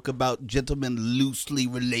funny joke about gentlemen loosely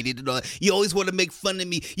related and all that. You always want to make fun of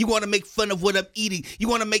me. You want to make fun of what I'm eating. You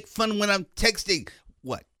want to make fun when I'm texting.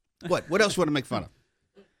 What? What else you want to make fun of?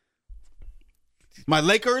 My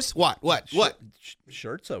Lakers? What?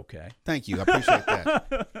 Shirt's okay. Thank you. I appreciate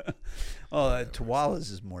that. Tawala's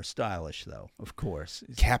is more stylish, though, of course.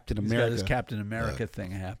 Captain He's America. got his Captain America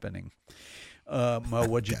thing happening. Mo,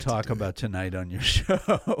 what'd you talk about tonight on your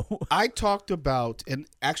show? I talked about, and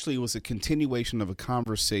actually it was a continuation of a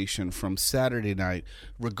conversation from Saturday night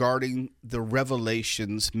regarding the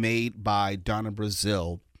revelations made by Donna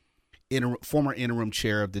Brazile, former interim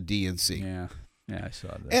chair of the DNC. Yeah, I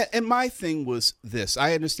saw that. And my thing was this.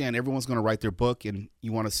 I understand everyone's going to write their book and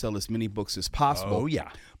you want to sell as many books as possible. Oh,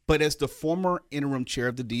 yeah. But as the former interim chair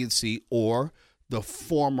of the DNC or the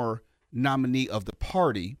former nominee of the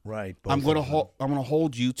party, right? I'm going to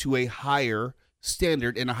hold you to a higher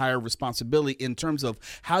standard and a higher responsibility in terms of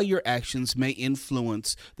how your actions may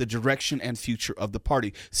influence the direction and future of the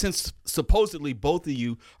party. Since supposedly both of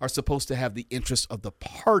you are supposed to have the interests of the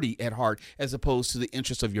party at heart as opposed to the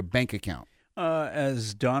interests of your bank account.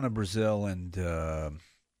 As Donna Brazile and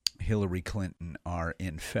Hillary Clinton are,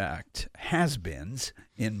 in fact, has-beens,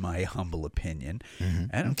 in my humble opinion,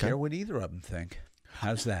 I don't care what either of them think.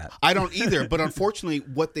 How's that? I don't either, but unfortunately,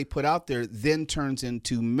 what they put out there then turns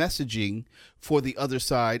into messaging for the other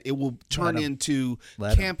side. It will turn into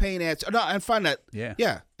campaign ads. No, and find that.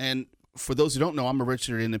 Yeah. And for those who don't know, I'm a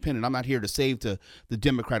registered independent. I'm not here to save the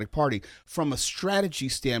Democratic Party. From a strategy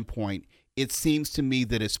standpoint, it seems to me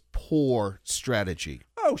that it's poor strategy.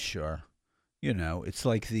 Oh, sure. You know, it's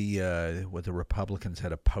like what the Republicans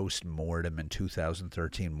had a post-mortem in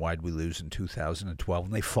 2013. Why'd we lose in 2012?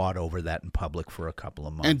 And they fought over that in public for a couple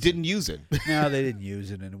of months. And didn't use it. No, they didn't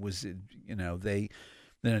use it. And it was, then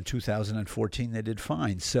in 2014 they did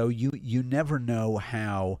fine. So you never know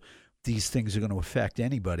how these things are going to affect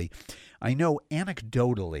anybody. I know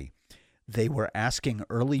anecdotally they were asking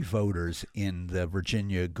early voters in the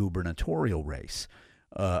Virginia gubernatorial race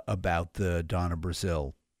about the Donna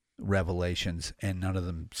Brazile revelations, and none of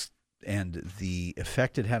them, and the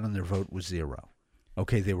effect it had on their vote was zero.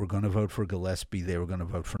 Okay, they were going to vote for Gillespie, they were going to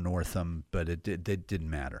vote for Northam, but it didn't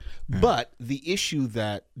matter. But the issue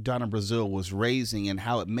that Donna Brazile was raising and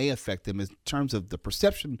how it may affect them in terms of the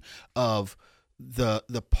perception of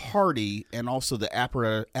the party and also the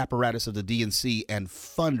apparatus of the DNC and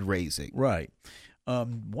fundraising. Right.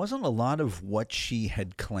 Wasn't a lot of what she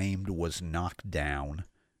had claimed was knocked down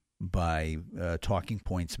by Talking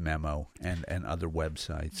Points memo and other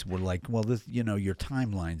websites? Were like, well, your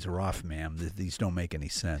timelines are off, ma'am. These don't make any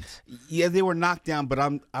sense. Yeah, they were knocked down, but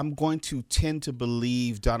I'm going to tend to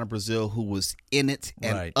believe Donna Brazile, who was in it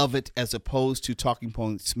and of it, as opposed to Talking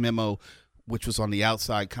Points memo, which was on the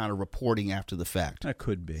outside kind of reporting after the fact. That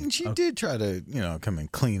could be. And she did try to, come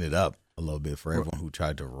and clean it up a little bit for everyone who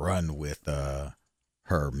tried to run with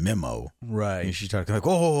her memo. Right. And she tried to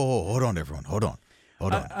hold on, everyone. Hold on.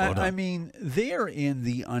 I mean, they're in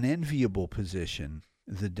the unenviable position,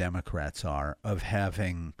 the Democrats are, of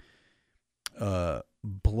having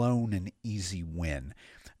blown an easy win.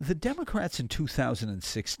 The Democrats in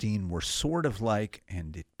 2016 were sort of like,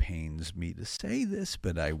 and it pains me to say this,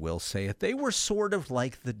 but I will say it, they were sort of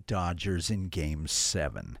like the Dodgers in Game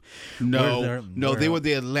 7. No, they were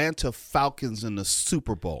the Atlanta Falcons in the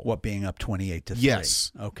Super Bowl. What, being up 28-3?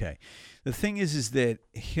 Yes. Okay. The thing is that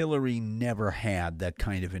Hillary never had that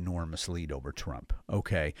kind of enormous lead over Trump.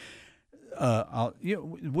 Okay.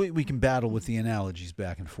 We can battle with the analogies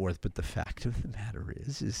back and forth, but the fact of the matter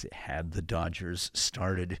is had the Dodgers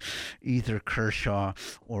started either Kershaw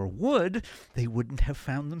or Wood, they wouldn't have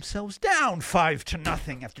found themselves down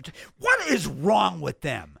 5-0 after. What is wrong with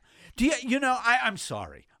them? I'm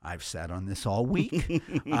sorry. I've sat on this all week.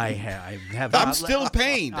 I have. I'm still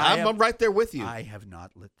pained. I'm right there with you. I have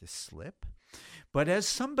not let this slip. But as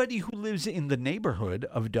somebody who lives in the neighborhood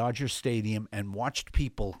of Dodger Stadium and watched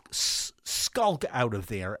people skulk out of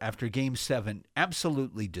there after Game 7,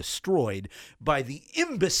 absolutely destroyed by the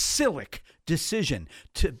imbecilic decision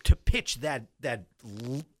to pitch that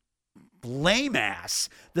lame ass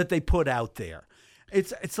that they put out there.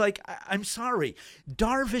 It's like, I'm sorry,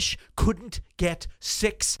 Darvish couldn't get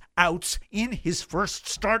 6 outs in his first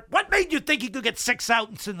start. What made you think he could get 6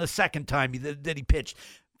 outs in the second time that he pitched?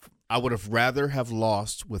 I would have rather have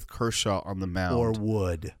lost with Kershaw on the mound. Or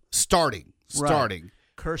Wood. Starting. Right.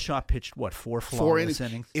 Kershaw pitched, 4 flawless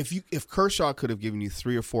innings? If Kershaw could have given you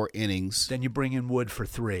 3 or 4 innings. Then you bring in Wood for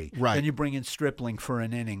 3. Right. Then you bring in Stripling for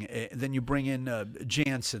an inning. Then you bring in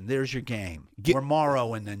Jansen. There's your game. Or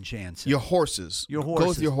Morrow and then Jansen. Your horses. Go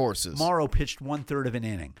with your horses. Morrow pitched 1/3 of an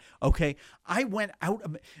inning. Okay? I went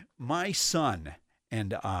out. My son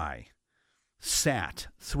and I sat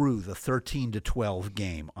through the 13-12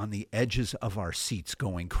 game on the edges of our seats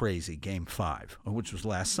going crazy, Game 5, which was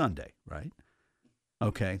last Sunday, right?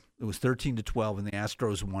 Okay. It was 13-12, and the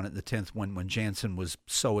Astros won at the 10th when Jansen was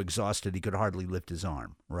so exhausted he could hardly lift his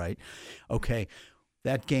arm, right? Okay.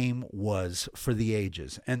 That game was for the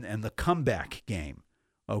ages. And the comeback game,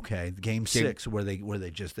 okay, Game 6 where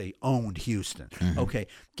they owned Houston. Mm-hmm. Okay.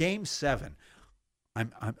 Game 7.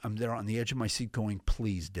 I'm there on the edge of my seat going,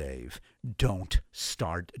 please, Dave, don't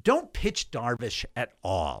pitch Darvish at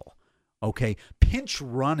all. Okay, pinch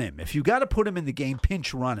run him. If you got to put him in the game,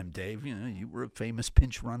 pinch run him, Dave. You were a famous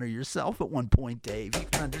pinch runner yourself at one point, Dave. You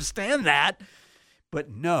can understand that. But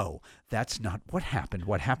no, that's not what happened.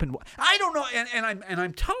 What happened? I don't know. And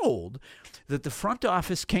I'm told that the front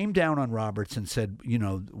office came down on Roberts and said,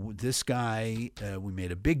 this guy, we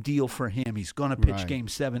made a big deal for him. He's going to pitch Game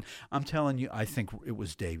 7. I'm telling you, I think it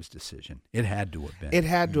was Dave's decision. It had to have been. It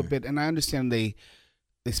had to have been. And I understand they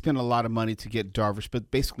spent a lot of money to get Darvish, but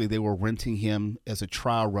basically they were renting him as a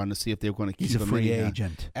trial run to see if they were going to keep him. He's a free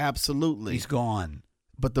agent. Absolutely. He's gone.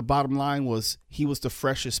 But the bottom line was he was the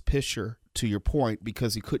freshest pitcher, to your point,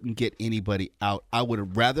 because he couldn't get anybody out. I would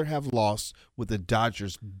have rather have lost with the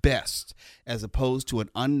Dodgers' best as opposed to an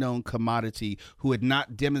unknown commodity who had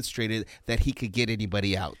not demonstrated that he could get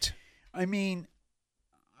anybody out. I mean,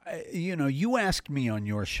 you asked me on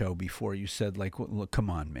your show before, you said, look, come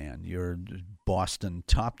on, man, you're Boston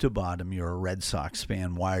top to bottom, you're a Red Sox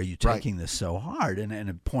fan, why are you taking this so hard? And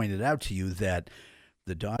it pointed out to you that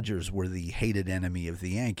the Dodgers were the hated enemy of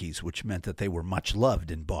the Yankees, which meant that they were much loved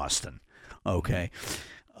in Boston. Okay.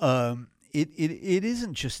 It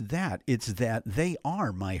isn't just that. It's that they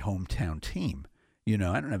are my hometown team. I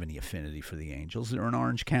don't have any affinity for the Angels. They're in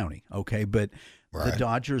Orange County. Okay. But the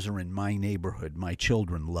Dodgers are in my neighborhood. My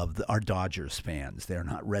children are Dodgers fans. They're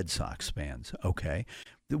not Red Sox fans. Okay.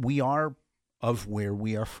 We are of where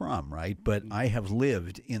we are from, right? But I have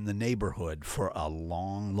lived in the neighborhood for a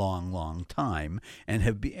long, long, long time and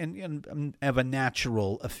have a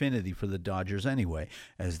natural affinity for the Dodgers anyway,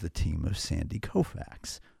 as the team of Sandy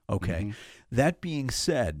Koufax. Okay. Mm-hmm. That being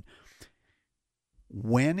said,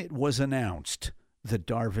 when it was announced that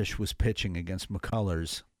Darvish was pitching against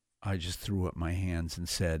McCullers, I just threw up my hands and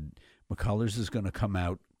said, McCullers is going to come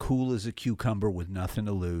out cool as a cucumber with nothing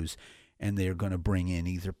to lose, and they're going to bring in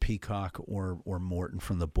either Peacock or Morton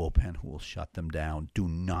from the bullpen who will shut them down. Do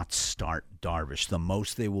not start Darvish. The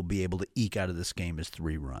most they will be able to eke out of this game is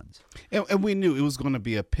 3 runs. And we knew it was going to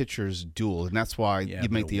be a pitcher's duel, and that's why you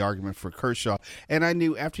make the argument for Kershaw. And I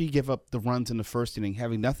knew after he gave up the runs in the first inning,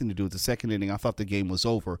 having nothing to do with the second inning, I thought the game was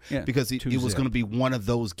over because it was going to be one of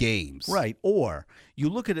those games. Right. Or you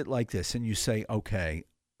look at it like this and you say, okay,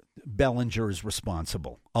 Bellinger is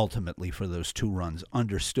responsible ultimately for those 2 runs,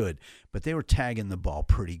 understood. But they were tagging the ball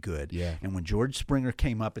pretty good. Yeah. And when George Springer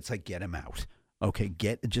came up, it's like, get him out. Okay,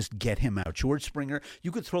 just get him out. George Springer,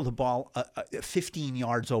 you could throw the ball 15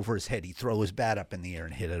 yards over his head. He'd throw his bat up in the air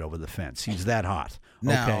and hit it over the fence. He's that hot.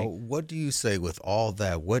 Now, okay? What do you say with all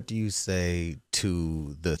that? What do you say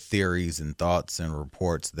to the theories and thoughts and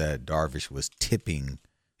reports that Darvish was tipping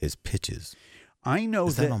his pitches? I know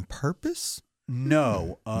Is that on purpose?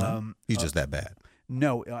 No. No? He's just that bad.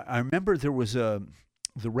 No, I remember there was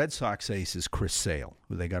the Red Sox ace is Chris Sale,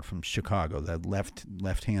 who they got from Chicago, that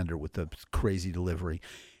left-hander with the crazy delivery.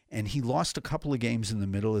 And he lost a couple of games in the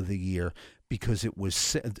middle of the year because it was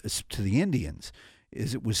said to the Indians,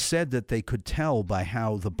 it was said that they could tell by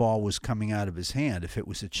how the ball was coming out of his hand if it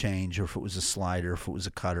was a change or if it was a slider, if it was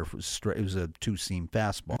a cutter, if it was straight, it was a 2-seam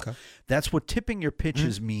fastball. Okay. That's what tipping your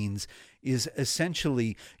pitches means, is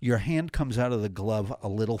essentially your hand comes out of the glove a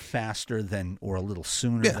little faster than or a little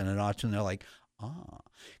sooner than it ought to, and they're like,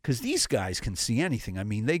 because these guys can see anything. I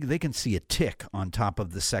mean, they can see a tick on top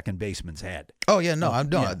of the second baseman's head. Oh yeah, no, I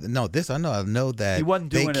know that he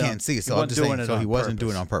wasn't doing they can't see it. So I'm just saying, so he wasn't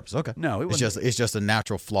doing it on purpose. Okay, no, it's just a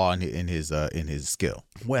natural flaw in his skill.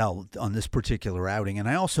 Well, on this particular outing, and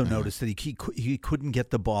I also noticed that he couldn't get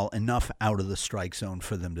the ball enough out of the strike zone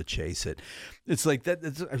for them to chase it. It's like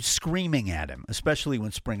that. I'm screaming at him, especially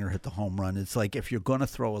when Springer hit the home run. It's like, if you're going to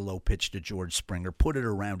throw a low pitch to George Springer, put it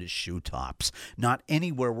around his shoe tops, not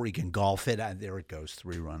anywhere where he can golf it. There it goes,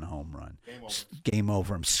 3-run home run. Game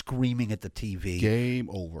over. I'm screaming at the TV. Game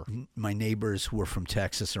over. My neighbors who are from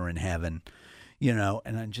Texas are in heaven, and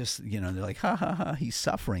I'm just, they're like, ha ha ha, he's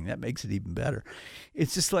suffering. That makes it even better.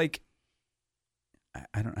 It's just like,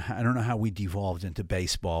 I don't know how we devolved into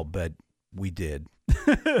baseball, but we did.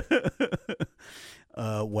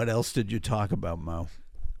 What else did you talk about, Mo?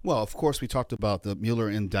 Well, of course, we talked about the Mueller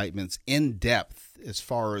indictments in depth as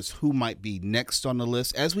far as who might be next on the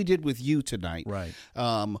list, as we did with you tonight. Right.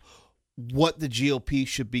 What the GOP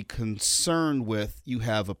should be concerned with. You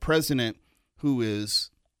have a president who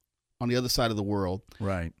is on the other side of the world,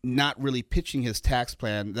 right? Not really pitching his tax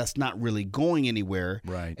plan. That's not really going anywhere,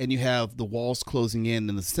 right? And you have the walls closing in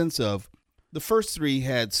the sense of the first 3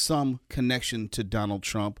 had some connection to Donald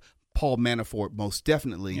Trump. Paul Manafort, most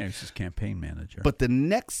definitely. Yeah, he's his campaign manager. But the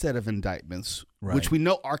next set of indictments, which we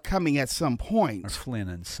know are coming at some point, are Flynn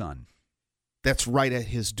and Son. That's right at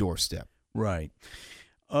his doorstep. Right.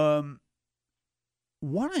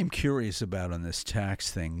 What I'm curious about on this tax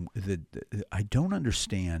thing that I don't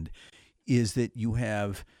understand is that you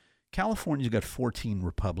have California's got 14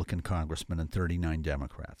 Republican congressmen and 39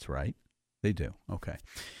 Democrats, right? They do. Okay.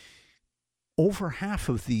 Over half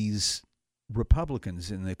of these Republicans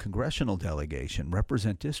in the congressional delegation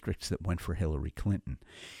represent districts that went for Hillary Clinton.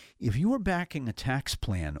 If you are backing a tax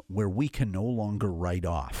plan where we can no longer write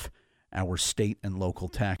off our state and local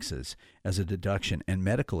taxes as a deduction and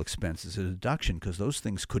medical expenses as a deduction, because those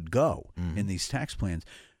things could go in these tax plans,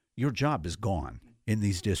 your job is gone in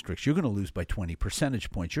these districts. You're going to lose by 20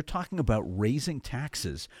 percentage points. You're talking about raising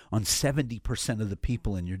taxes on 70% of the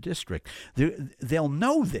people in your district. They'll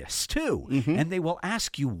know this, too, and they will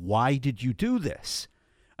ask you, why did you do this?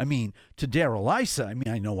 I mean, to Darrell Issa,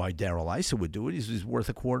 I know why Darrell Issa would do it. He's worth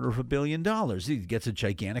 $250 million. He gets a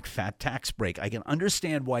gigantic fat tax break. I can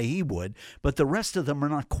understand why he would, but the rest of them are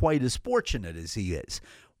not quite as fortunate as he is.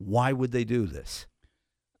 Why would they do this?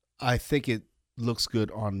 I think it looks good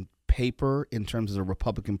on paper in terms of the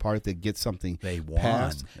Republican Party that gets something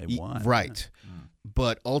passed. They won. Right.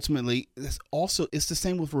 But ultimately, it's the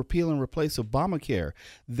same with repeal and replace Obamacare.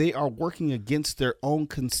 They are working against their own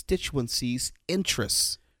constituencies'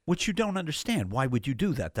 interests. Which you don't understand. Why would you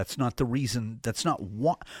do that? That's not the reason. That's not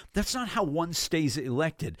how one stays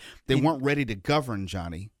elected. They weren't ready to govern,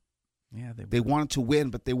 Johnny. Yeah, they wanted to win,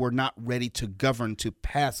 but they were not ready to govern, to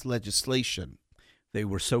pass legislation. They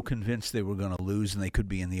were so convinced they were going to lose and they could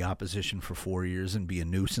be in the opposition for 4 years and be a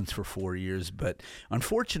nuisance for 4 years. But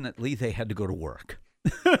unfortunately, they had to go to work.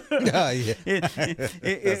 That's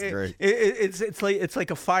great. It's like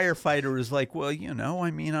a firefighter is like, well,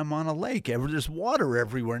 I'm on a lake. There's water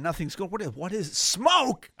everywhere. Nothing's going. What is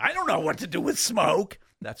smoke? I don't know what to do with smoke.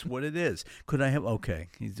 That's what it is. Could I have? Okay.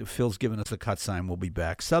 Phil's giving us a cut sign. We'll be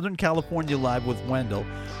back. Southern California Live with Wendell.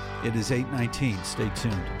 It is 8:19. Stay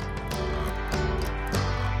tuned.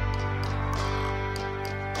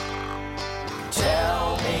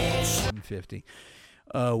 Tell me. 50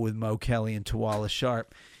 with Mo Kelly and Tawala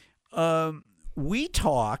Sharp. We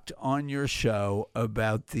talked on your show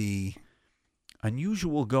about the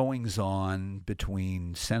unusual goings-on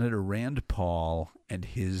between Senator Rand Paul and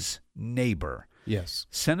his neighbor, Yes.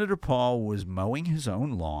 Senator Paul was mowing his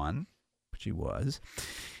own lawn, which he was,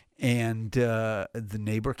 and the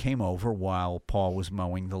neighbor came over while Paul was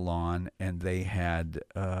mowing the lawn, and they had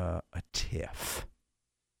a tiff.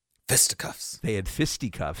 Fisticuffs. They had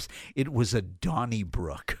fisticuffs. It was a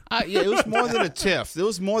Donnybrook. Yeah, it was more than a tiff. It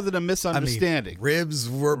was more than a misunderstanding. Ribs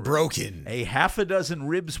were broken. A half a dozen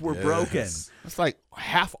ribs were broken. It's like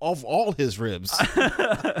half of all his ribs.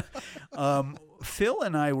 Phil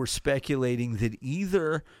and I were speculating that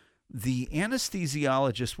either the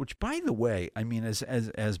anesthesiologist, which, by the way, I mean,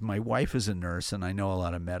 as my wife is a nurse and I know a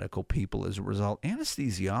lot of medical people as a result,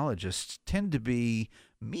 anesthesiologists tend to be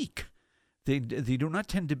meek. They do not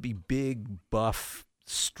tend to be big, buff,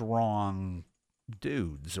 strong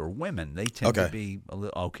dudes or women. They tend to be a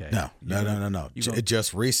little okay. No.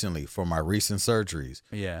 Just recently, for my recent surgeries,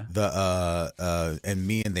 and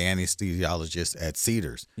me and the anesthesiologist at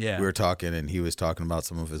Cedars, we were talking, and he was talking about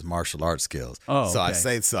some of his martial arts skills. I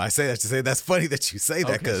say that to say that's funny that you say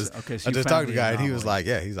that, because I just talked to the guy, and he was like,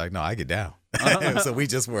 he's like, no, I get down. So we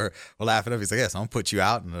just were laughing up. He's like, yes, I'm gonna put you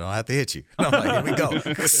out and I don't have to hit you. And I'm like, here we go.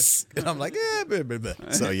 And I'm like,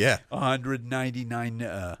 So yeah.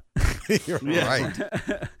 199. You're right.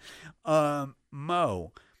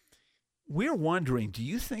 Mo, we're wondering, do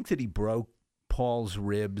you think that he broke Paul's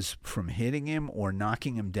ribs from hitting him or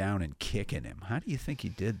knocking him down and kicking him? How do you think he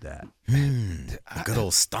did that? A good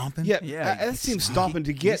old stomping? Yeah. That seems stomping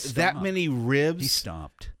to get that many ribs. He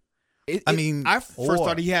stomped. I first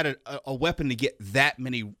thought he had a weapon to get that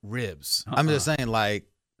many ribs. I'm just saying, like,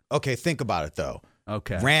 okay, think about it, though.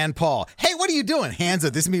 Okay. Rand Paul. Hey, what are you doing? Hands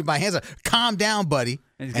up. This is me. My hands up. Calm down, buddy.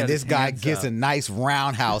 And this guy gets a nice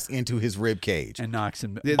roundhouse into his rib cage and knocks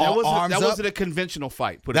him. That wasn't a conventional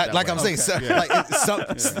fight. Put it that like way. I'm saying, so,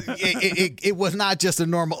 it was not just a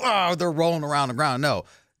normal. Oh, they're rolling around the ground. No,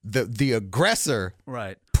 the aggressor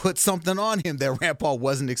put something on him that Rand Paul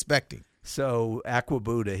wasn't expecting. So Aqua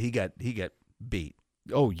Buddha, he got beat.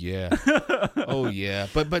 Oh yeah, oh yeah.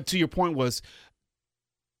 But to your point was,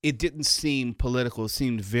 it didn't seem political. It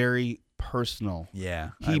seemed very personal.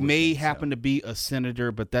 Yeah, he may happen to be a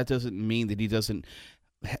senator, but that doesn't mean that he doesn't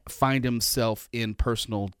find himself in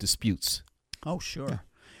personal disputes. Oh sure.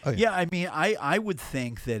 Yeah, I mean, I would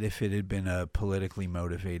think that if it had been a politically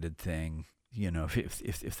motivated thing, you know,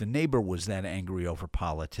 if the neighbor was that angry over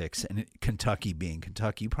politics, and Kentucky being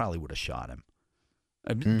Kentucky, you probably would have shot him.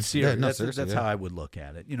 I mean, seriously, that's how I would look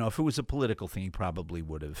at it. You know, if it was a political thing, he probably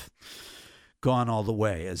would have gone all the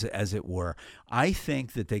way, as it were. I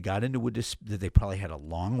think that they got into that they probably had a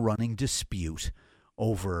long-running dispute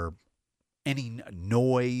over any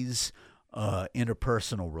noise,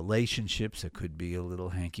 interpersonal relationships. It could be a little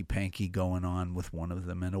hanky-panky going on with one of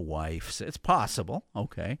them and a wife. So it's possible,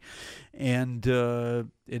 okay. And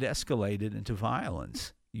it escalated into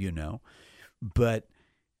violence, you know. But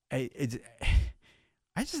this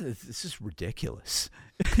is ridiculous.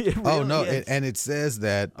 It really is. And it says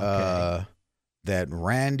that that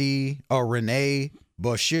Renee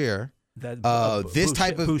Boucher, this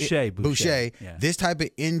type of Boucher, this type of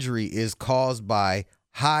injury is caused by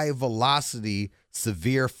high velocity,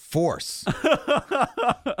 severe force.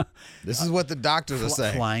 This is what the doctors are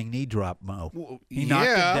saying. Flying knee drop, Mo. He knocked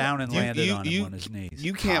him down and landed on him on his knees.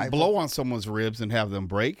 You can't blow on someone's ribs and have them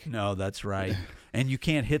break. No, that's right. And you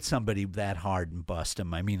can't hit somebody that hard and bust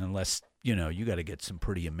them. I mean, unless, you know, you got to get some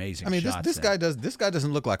pretty amazing shots. This guy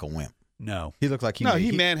doesn't look like a wimp. No. He looked like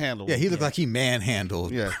he manhandled. Yeah, he looked like he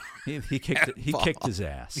manhandled. Yeah. He kicked his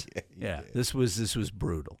ass. Yeah. This was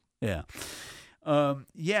brutal. Yeah.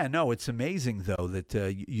 It's amazing though that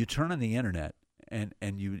you turn on the internet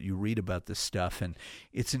and you read about this stuff, and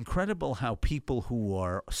it's incredible how people who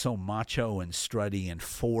are so macho and strutty and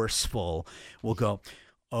forceful will go,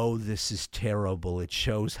 oh, this is terrible. It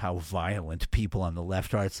shows how violent people on the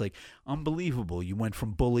left are. It's like unbelievable. You went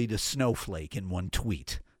from bully to snowflake in one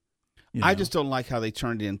tweet. You know? I just don't like how they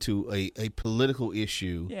turned it into a political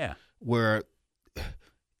issue. Yeah. Where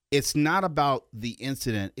it's not about the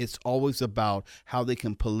incident. It's always about how they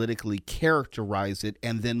can politically characterize it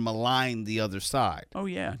and then malign the other side. Oh,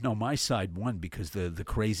 yeah. No, my side won because the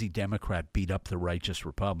crazy Democrat beat up the righteous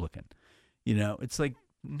Republican. You know, it's like,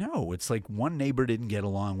 no, it's like one neighbor didn't get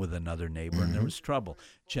along with another neighbor, and there was trouble.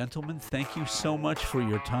 Gentlemen, thank you so much for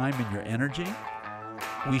your time and your energy.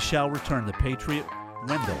 We shall return. The Patriot,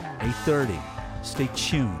 Wendell, 8:30. Stay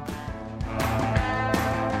tuned.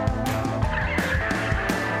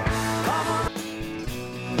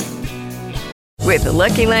 With the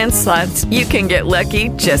Lucky Land Slots, you can get lucky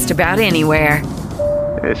just about anywhere.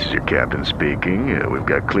 This is your captain speaking. We've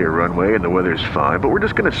got clear runway and the weather's fine, but we're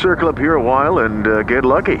just going to circle up here a while and get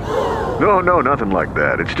lucky. No, nothing like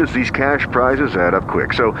that. It's just these cash prizes add up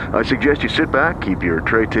quick. So I suggest you sit back, keep your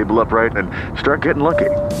tray table upright, and start getting lucky.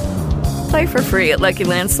 Play for free at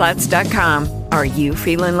LuckyLandSlots.com. Are you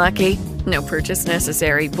feeling lucky? No purchase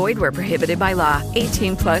necessary. Void where prohibited by law.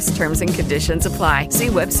 18 plus terms and conditions apply. See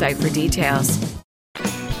website for details.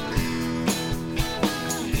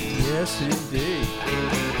 Yes, indeed.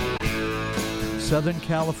 Southern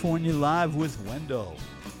California Live with Wendell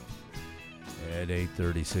at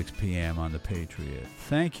 8:36 p.m. on the Patriot.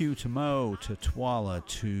 Thank you to Mo, to Twala,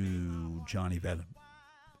 to Johnny Venom.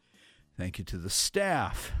 Thank you to the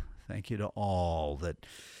staff. Thank you to all that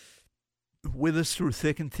with us through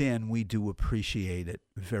thick and thin. We do appreciate it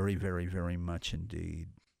very, very, very much indeed.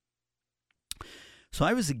 So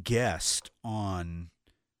I was a guest on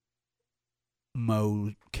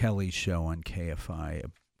Mo Kelly's show on KFI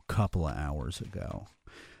a couple of hours ago.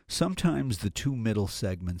 Sometimes the two middle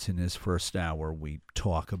segments in his first hour, we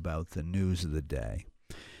talk about the news of the day.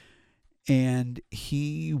 And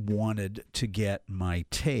he wanted to get my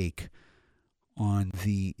take on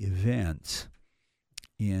the events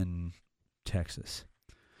in Texas,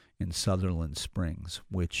 in Sutherland Springs,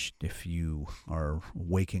 which, if you are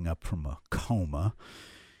waking up from a coma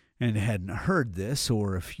and hadn't heard this,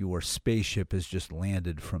 or if your spaceship has just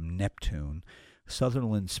landed from Neptune,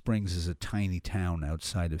 Sutherland Springs is a tiny town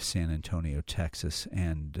outside of San Antonio, Texas,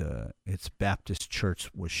 and its Baptist church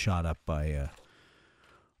was shot up by a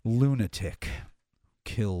lunatic,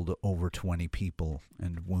 killed over 20 people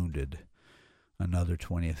and wounded another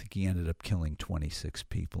 20. I think he ended up killing 26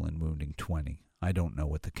 people and wounding 20. I don't know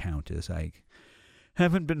what the count is. I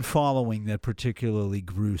haven't been following that particularly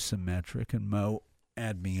gruesome metric, and Mo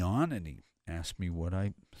had me on, and he asked me what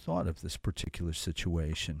I thought of this particular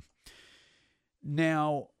situation.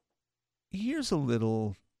 Now, here's a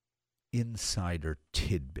little insider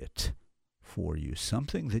tidbit for you,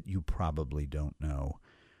 something that you probably don't know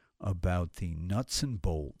about the nuts and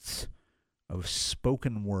bolts of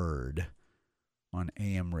spoken word on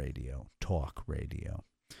AM radio, talk radio.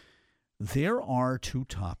 There are two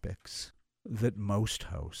topics that most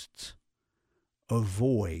hosts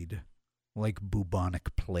avoid like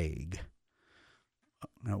bubonic plague.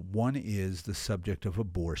 Now, one is the subject of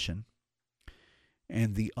abortion,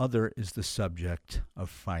 and the other is the subject of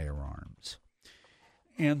firearms.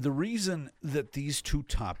 And the reason that these two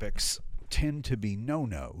topics tend to be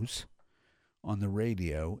no-nos on the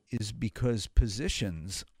radio is because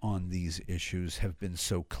positions on these issues have been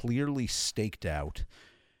so clearly staked out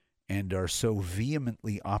and are so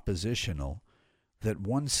vehemently oppositional that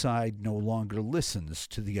one side no longer listens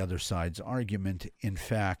to the other side's argument. In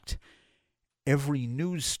fact, every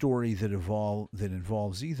news story that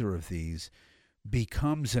involves either of these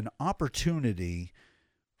becomes an opportunity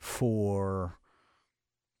for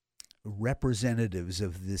representatives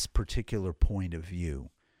of this particular point of view,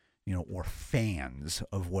 or fans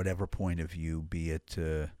of whatever point of view, be it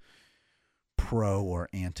pro or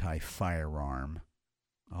anti-firearm,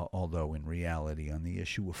 although in reality on the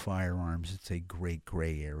issue of firearms it's a great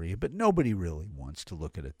gray area, but nobody really wants to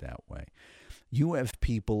look at it that way. You have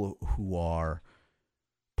people who are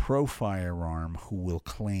pro-firearm who will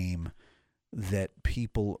claim that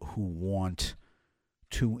people who want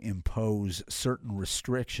to impose certain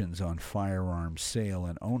restrictions on firearm sale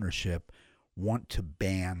and ownership want to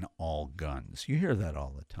ban all guns. You hear that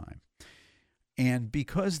all the time. And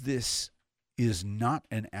because this is not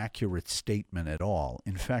an accurate statement at all,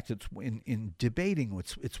 in fact, it's in debating,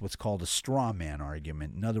 it's what's called a straw man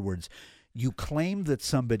argument. In other words, you claim that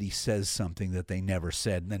somebody says something that they never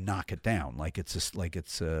said and then knock it down like it's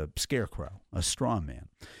a scarecrow, a straw man.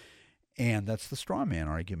 And that's the straw man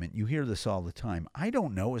argument. You hear this all the time. I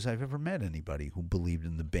don't know as I've ever met anybody who believed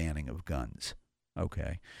in the banning of guns.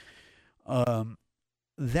 Okay.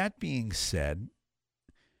 That being said,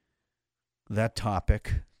 that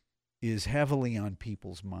topic is heavily on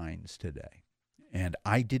people's minds today. And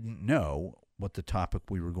I didn't know what the topic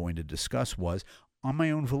we were going to discuss was on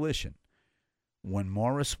my own volition. When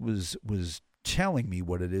Morris was telling me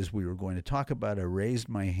what it is we were going to talk about, I raised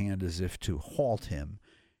my hand as if to halt him.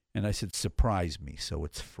 And I said, surprise me, so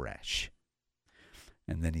it's fresh.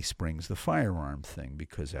 And then he springs the firearm thing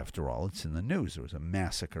because, after all, it's in the news. There was a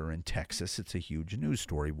massacre in Texas. It's a huge news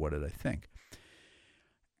story. What did I think?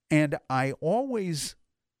 And I always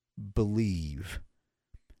believe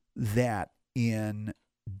that in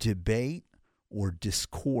debate or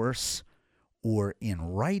discourse or in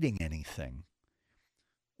writing anything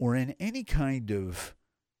or in any kind of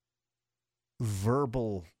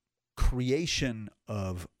verbal creation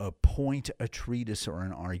of a point, a treatise, or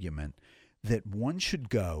an argument, that one should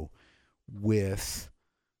go with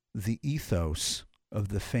the ethos of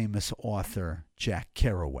the famous author Jack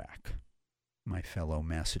Kerouac, my fellow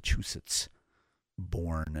Massachusetts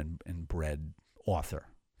born and bred author,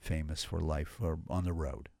 famous for Life on the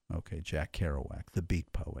Road. Okay, Jack Kerouac, the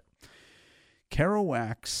beat poet.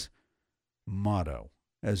 Kerouac's motto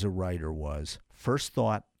as a writer was first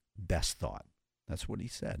thought, best thought. That's what he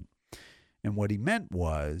said. And what he meant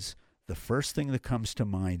was the first thing that comes to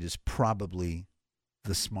mind is probably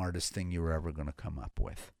the smartest thing you're ever going to come up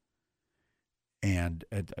with. And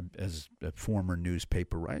as a former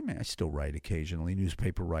newspaper writer, I mean, I still write occasionally,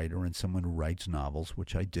 newspaper writer and someone who writes novels,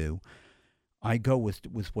 which I do, I go with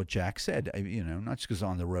what Jack said, not just because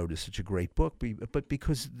On the Road is such a great book, but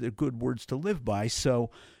because they're good words to live by. So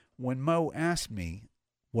when Mo asked me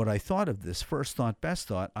what I thought of this, first thought, best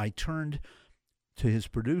thought, I turned to his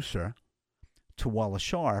producer, Tawala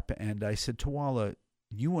Sharp, and I said, Tawala,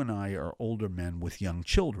 you and I are older men with young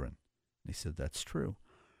children. And he said, that's true.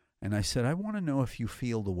 And I said, I want to know if you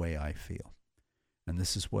feel the way I feel. And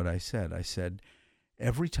this is what I said. I said,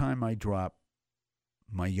 every time I drop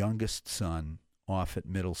my youngest son off at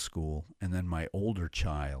middle school and then my older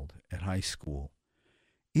child at high school,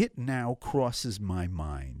 it now crosses my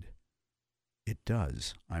mind. It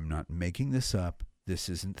does. I'm not making this up. This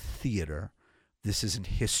isn't theater. This isn't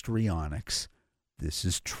histrionics. This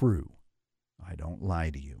is true. I don't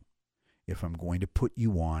lie to you. If I'm going to put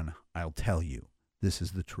you on, I'll tell you. This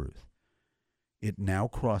is the truth. It now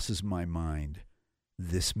crosses my mind,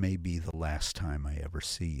 this may be the last time I ever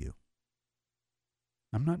see you.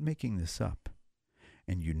 I'm not making this up.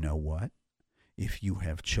 And you know what? If you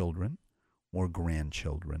have children or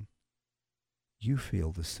grandchildren, you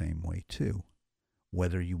feel the same way too,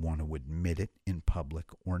 whether you want to admit it in public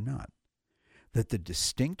or not. That the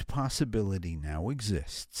distinct possibility now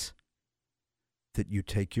exists that you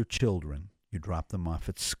take your children, you drop them off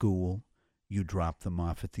at school, you drop them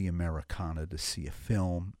off at the Americana to see a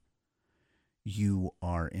film, you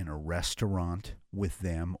are in a restaurant with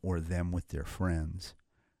them or them with their friends,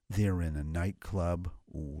 they're in a nightclub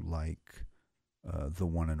like the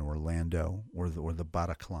one in Orlando or the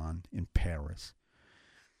Bataclan in Paris,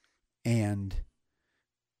 and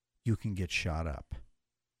you can get shot up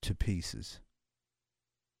to pieces.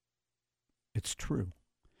 It's true.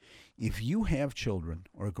 If you have children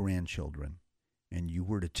or grandchildren, and you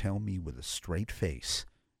were to tell me with a straight face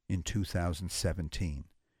in 2017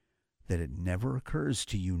 that it never occurs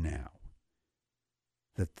to you now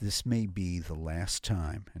that this may be the last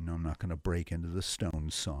time, and no, I'm not going to break into the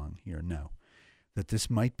Stones song here, no, that this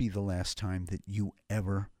might be the last time that you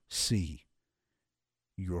ever see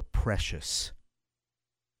your precious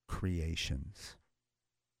creations,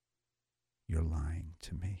 you're lying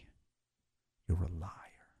to me. You're a liar.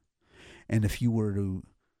 And if you were to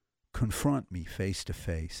confront me face to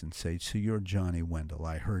face and say, so you're Johnny Wendell,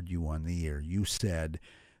 I heard you on the air. You said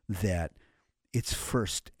that it's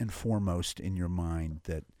first and foremost in your mind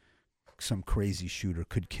that some crazy shooter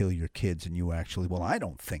could kill your kids, and you actually, well, I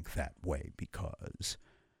don't think that way because,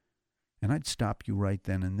 and I'd stop you right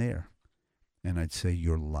then and there. And I'd say,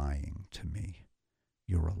 you're lying to me.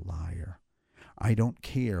 You're a liar. I don't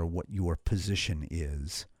care what your position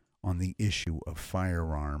is on the issue of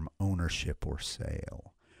firearm ownership or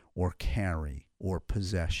sale, or carry, or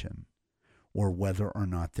possession, or whether or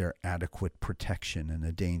not they're adequate protection in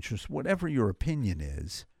a dangerous, whatever your opinion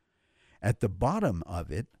is, at the bottom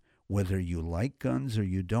of it, whether you like guns or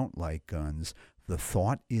you don't like guns, the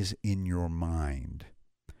thought is in your mind.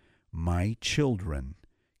 My children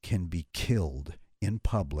can be killed in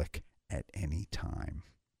public at any time.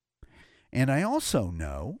 And I also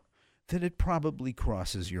know that it probably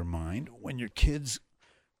crosses your mind when your kids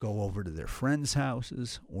go over to their friends'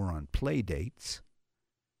 houses or on play dates,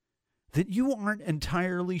 that you aren't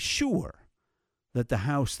entirely sure that the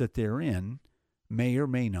house that they're in may or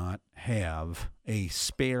may not have a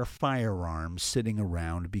spare firearm sitting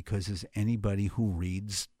around, because as anybody who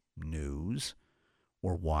reads news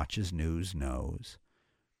or watches news knows,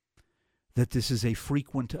 that this is a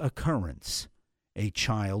frequent occurrence. A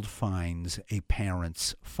child finds a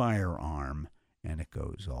parent's firearm and it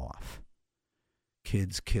goes off.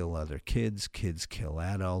 Kids kill other kids, kids kill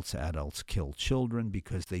adults, adults kill children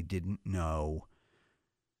because they didn't know,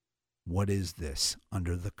 what is this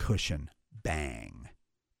under the cushion? Bang.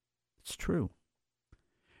 It's true.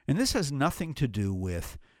 And this has nothing to do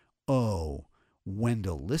with, oh,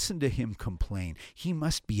 Wendell, listen to him complain. He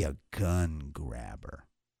must be a gun grabber.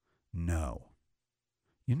 No.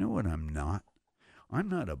 You know what I'm not? I'm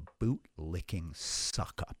not a boot-licking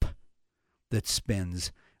suck-up that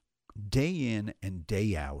spends day in and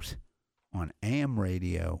day out on AM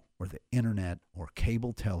radio or the internet or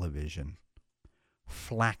cable television,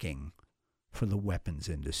 flacking for the weapons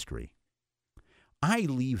industry. I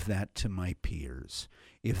leave that to my peers.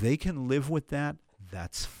 If they can live with that,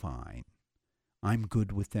 that's fine. I'm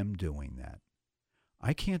good with them doing that.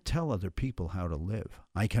 I can't tell other people how to live.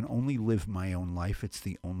 I can only live my own life. It's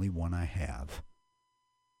the only one I have.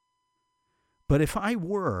 But if I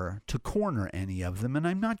were to corner any of them, and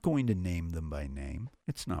I'm not going to name them by name,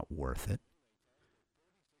 it's not worth it,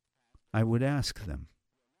 I would ask them,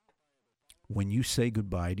 when you say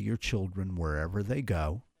goodbye to your children wherever they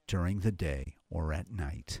go, during the day or at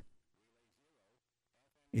night,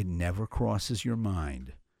 it never crosses your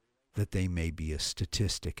mind that they may be a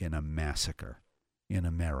statistic in a massacre in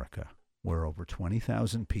America where over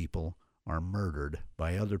 20,000 people are murdered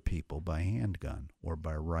by other people by handgun or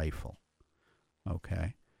by rifle.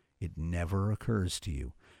 Okay? It never occurs to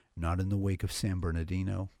you. Not in the wake of San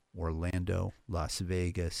Bernardino, Orlando, Las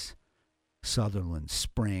Vegas, Sutherland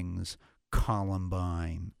Springs,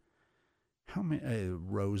 Columbine, how many,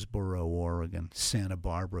 Roseboro, Oregon, Santa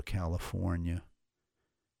Barbara, California.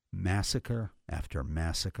 Massacre after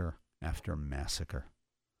massacre after massacre.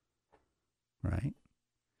 Right?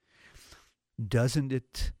 Doesn't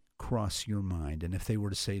it cross your mind? And if they were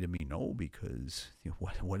to say to me, no, because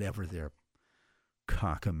whatever their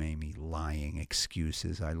cockamamie lying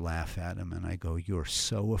excuses, I laugh at them and I go, you're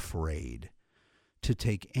so afraid to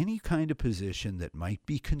take any kind of position that might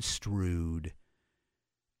be construed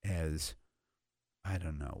as, I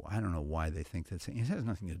don't know why they think that's, it has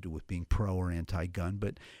nothing to do with being pro or anti-gun,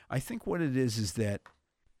 but I think what it is that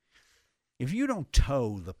if you don't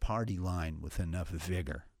toe the party line with enough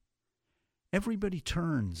vigor, everybody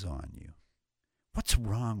turns on you. What's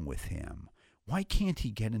wrong with him? Why can't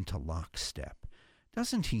he get into lockstep?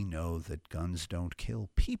 Doesn't he know that guns don't kill,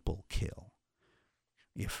 people kill?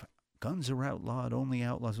 If guns are outlawed, only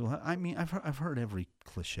outlaws will have, I mean, I've heard every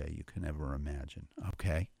cliche you can ever imagine,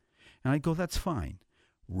 okay? And I go, that's fine.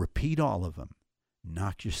 Repeat all of them.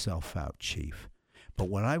 Knock yourself out, Chief. But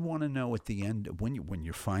what I want to know at the end, when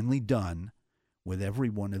you're finally done with every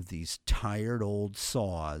one of these tired old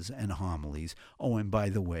saws and homilies, oh, and by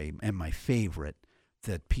the way, and my favorite,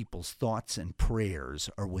 that people's thoughts and prayers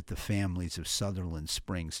are with the families of Sutherland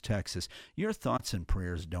Springs, Texas. Your thoughts and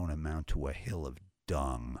prayers don't amount to a hill of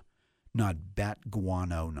dung. Not bat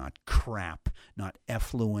guano, not crap, not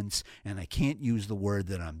effluence, and I can't use the word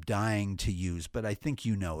that I'm dying to use, but I think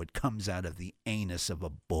you know it comes out of the anus of a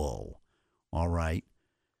bull, all right?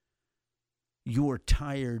 Your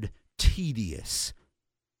tired, tedious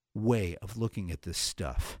way of looking at this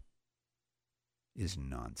stuff is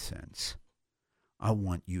nonsense. I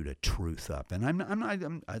want you to truth up, and I'm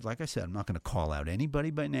not, like I said, I'm not going to call out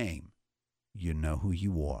anybody by name. You know who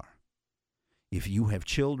you are. If you have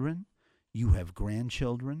children, you have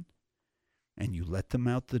grandchildren, and you let them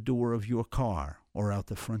out the door of your car or out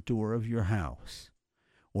the front door of your house,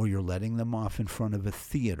 or you're letting them off in front of a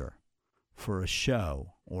theater for a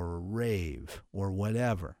show or a rave or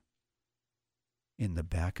whatever, in the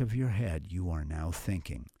back of your head you are now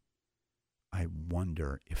thinking, I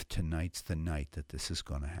wonder if tonight's the night that this is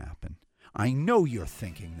going to happen. I know you're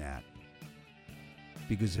thinking that.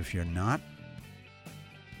 Because if you're not,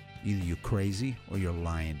 either you're crazy or you're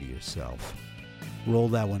lying to yourself. Roll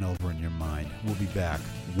that one over in your mind. We'll be back.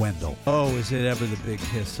 Wendell. Oh, is it ever the big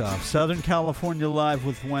hiss-off? Southern California Live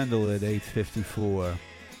with Wendell at 8:54.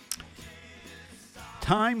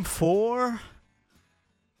 Time for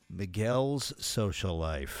Miguel's Social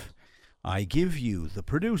Life. I give you the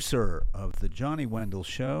producer of the Johnny Wendell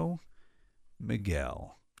Show,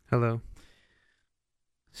 Miguel. Hello.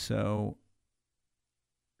 So,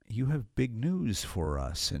 you have big news for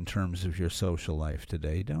us in terms of your social life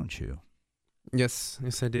today, don't you? Yes,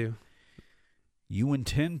 I do. You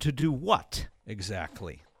intend to do what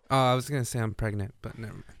exactly? I was going to say I'm pregnant, but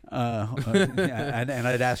never mind. And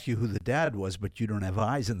I'd ask you who the dad was, but you don't have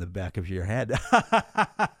eyes in the back of your head.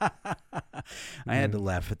 I had to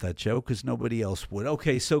laugh at that joke because nobody else would.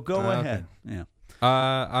 Okay, so go ahead. Okay. Yeah.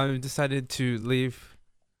 I decided to leave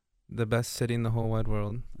the best city in the whole wide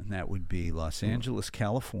world. And that would be Los Angeles,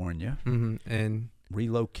 California. Mm-hmm. And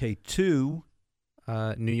relocate to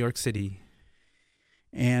New York City.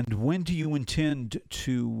 And when do you intend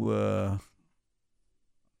to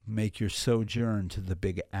make your sojourn to the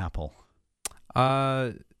Big Apple?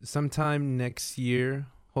 Sometime next year,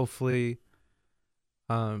 hopefully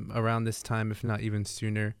around this time, if not even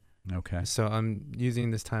sooner. Okay. So I'm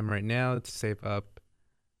using this time right now to save up,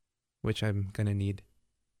 which I'm going to need.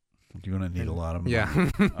 You're going to need a lot of money. Yeah.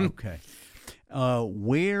 Okay.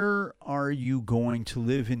 Where are you going to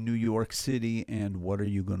live in New York City, and what are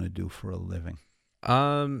you going to do for a living?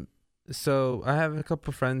 So I have a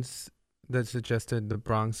couple friends that suggested the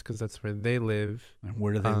Bronx because that's where they live. And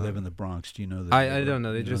where do they live in the Bronx? Do you know? I don't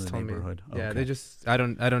know. They just told me. Yeah, Okay. they just. I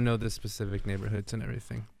don't know the specific neighborhoods and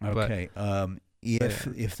everything. Okay. But,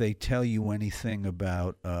 if they tell you anything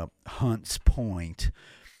about Hunts Point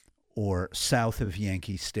or south of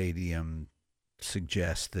Yankee Stadium,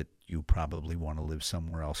 suggest that you probably want to live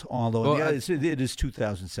somewhere else. Although it is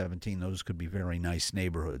 2017, those could be very nice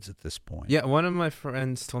neighborhoods at this point. Yeah, one of my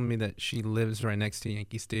friends told me that she lives right next to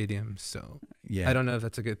Yankee Stadium, so I don't know if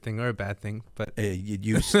that's a good thing or a bad thing, but it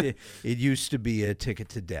used to be a ticket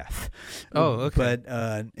to death. Oh, okay.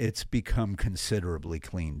 But it's become considerably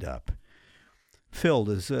cleaned up. Phil,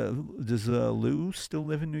 does Lou still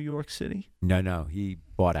live in New York City? No, he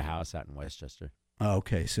bought a house out in Westchester. Oh,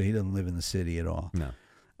 okay, so he doesn't live in the city at all. No.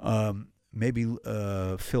 Maybe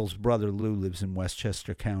Phil's brother Lou lives in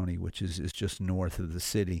Westchester County, which is just north of the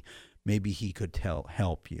city. Maybe he could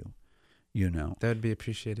help you. You know, that would be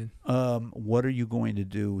appreciated. What are you going to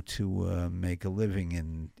do to make a living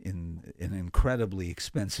in an incredibly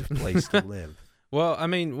expensive place to live? Well, I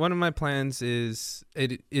mean, one of my plans is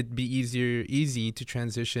it'd be easy to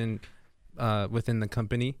transition within the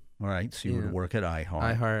company. All right, so you would work at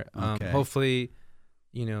iHeart. Okay. Hopefully,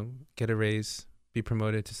 get a raise, be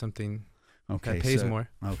promoted to something that pays more.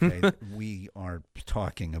 Okay, we are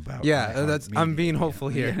talking about I'm being hopeful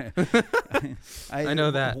here. I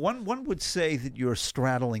know that. One would say that you're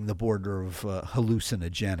straddling the border of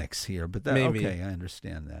hallucinogenics here, but Maybe. Okay, I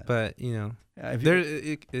understand that. But have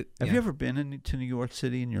you ever been to New York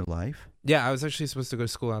City in your life? Yeah, I was actually supposed to go to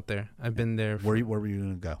school out there. I've been there. Where were you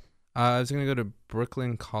going to go? I was going to go to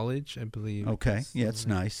Brooklyn College, I believe. Okay, yeah, it's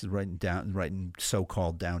nice. Right in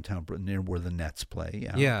so-called downtown, near where the Nets play.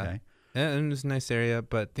 Yeah. Okay. And it was a nice area,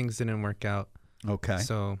 but things didn't work out. Okay.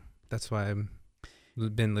 So that's why I've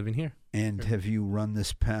been living here. And have you run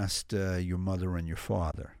this past your mother and your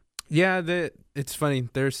father? Yeah, it's funny.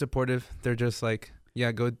 They're supportive. They're just like,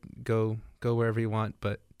 yeah, go wherever you want,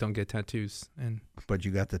 but don't get tattoos. But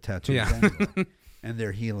you got the tattoos anyway. And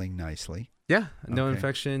they're healing nicely. Yeah, no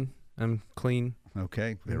infection. I'm clean.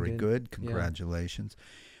 Okay, very good. Congratulations.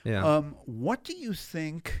 Yeah. What do you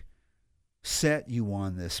think set you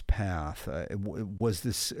on this path? Was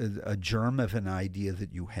this a germ of an idea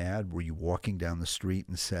that you had? Were you walking down the street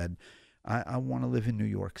and said, I want to live in New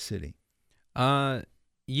York City? Yeah.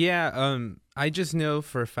 I just know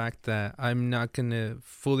for a fact that I'm not going to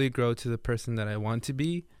fully grow to the person that I want to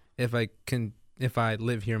be if I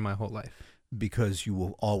live here my whole life. Because you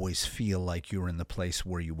will always feel like you're in the place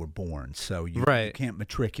where you were born, so you can't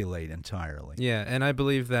matriculate entirely. Yeah, and I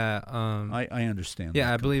believe that. I understand. Yeah,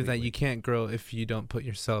 that I believe that you can't grow if you don't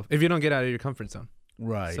if you don't get out of your comfort zone.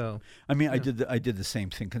 Right. So, I mean, I did the same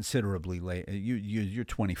thing considerably late. You're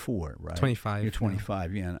 24, right? 25. You're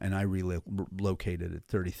 25, yeah, and I relocated at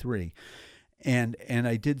 33, and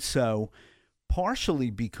I did so partially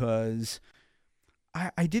because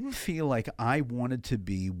I didn't feel like I wanted to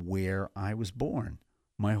be where I was born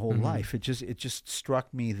my whole life. It just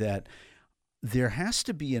struck me that there has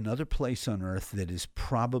to be another place on earth that is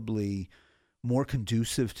probably more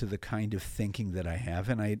conducive to the kind of thinking that I have.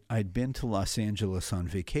 And I'd been to Los Angeles on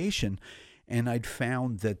vacation, and I'd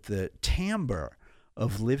found that the timbre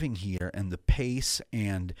of living here and the pace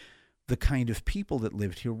and the kind of people that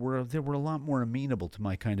lived here were a lot more amenable to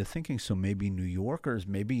my kind of thinking. So maybe New Yorkers,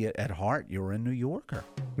 maybe at heart you're a New Yorker.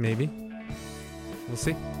 Maybe. We'll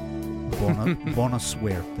see. Bona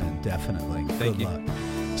suerte, then, definitely. Thank you. Good luck.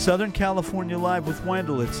 Southern California Live with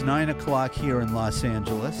Wendell. It's 9 o'clock here in Los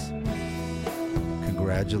Angeles.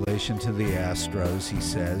 Congratulations to the Astros, he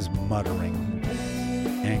says, muttering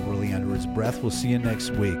angrily under his breath. We'll see you next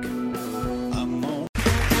week.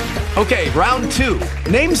 Okay, round two.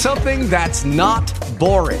 Name something that's not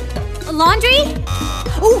boring. A laundry?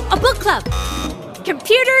 Ooh, a book club.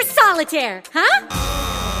 Computer solitaire, huh?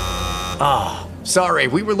 Ah, sorry,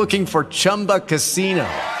 we were looking for Chumba Casino.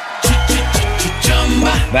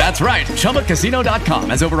 That's right, ChumbaCasino.com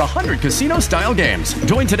has over 100 casino-style games.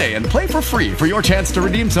 Join today and play for free for your chance to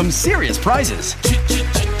redeem some serious prizes.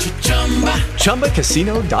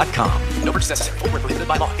 ChumbaCasino.com. No purchase necessary. Void where prohibited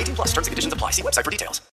by law. 18+ terms and conditions apply. See website for details.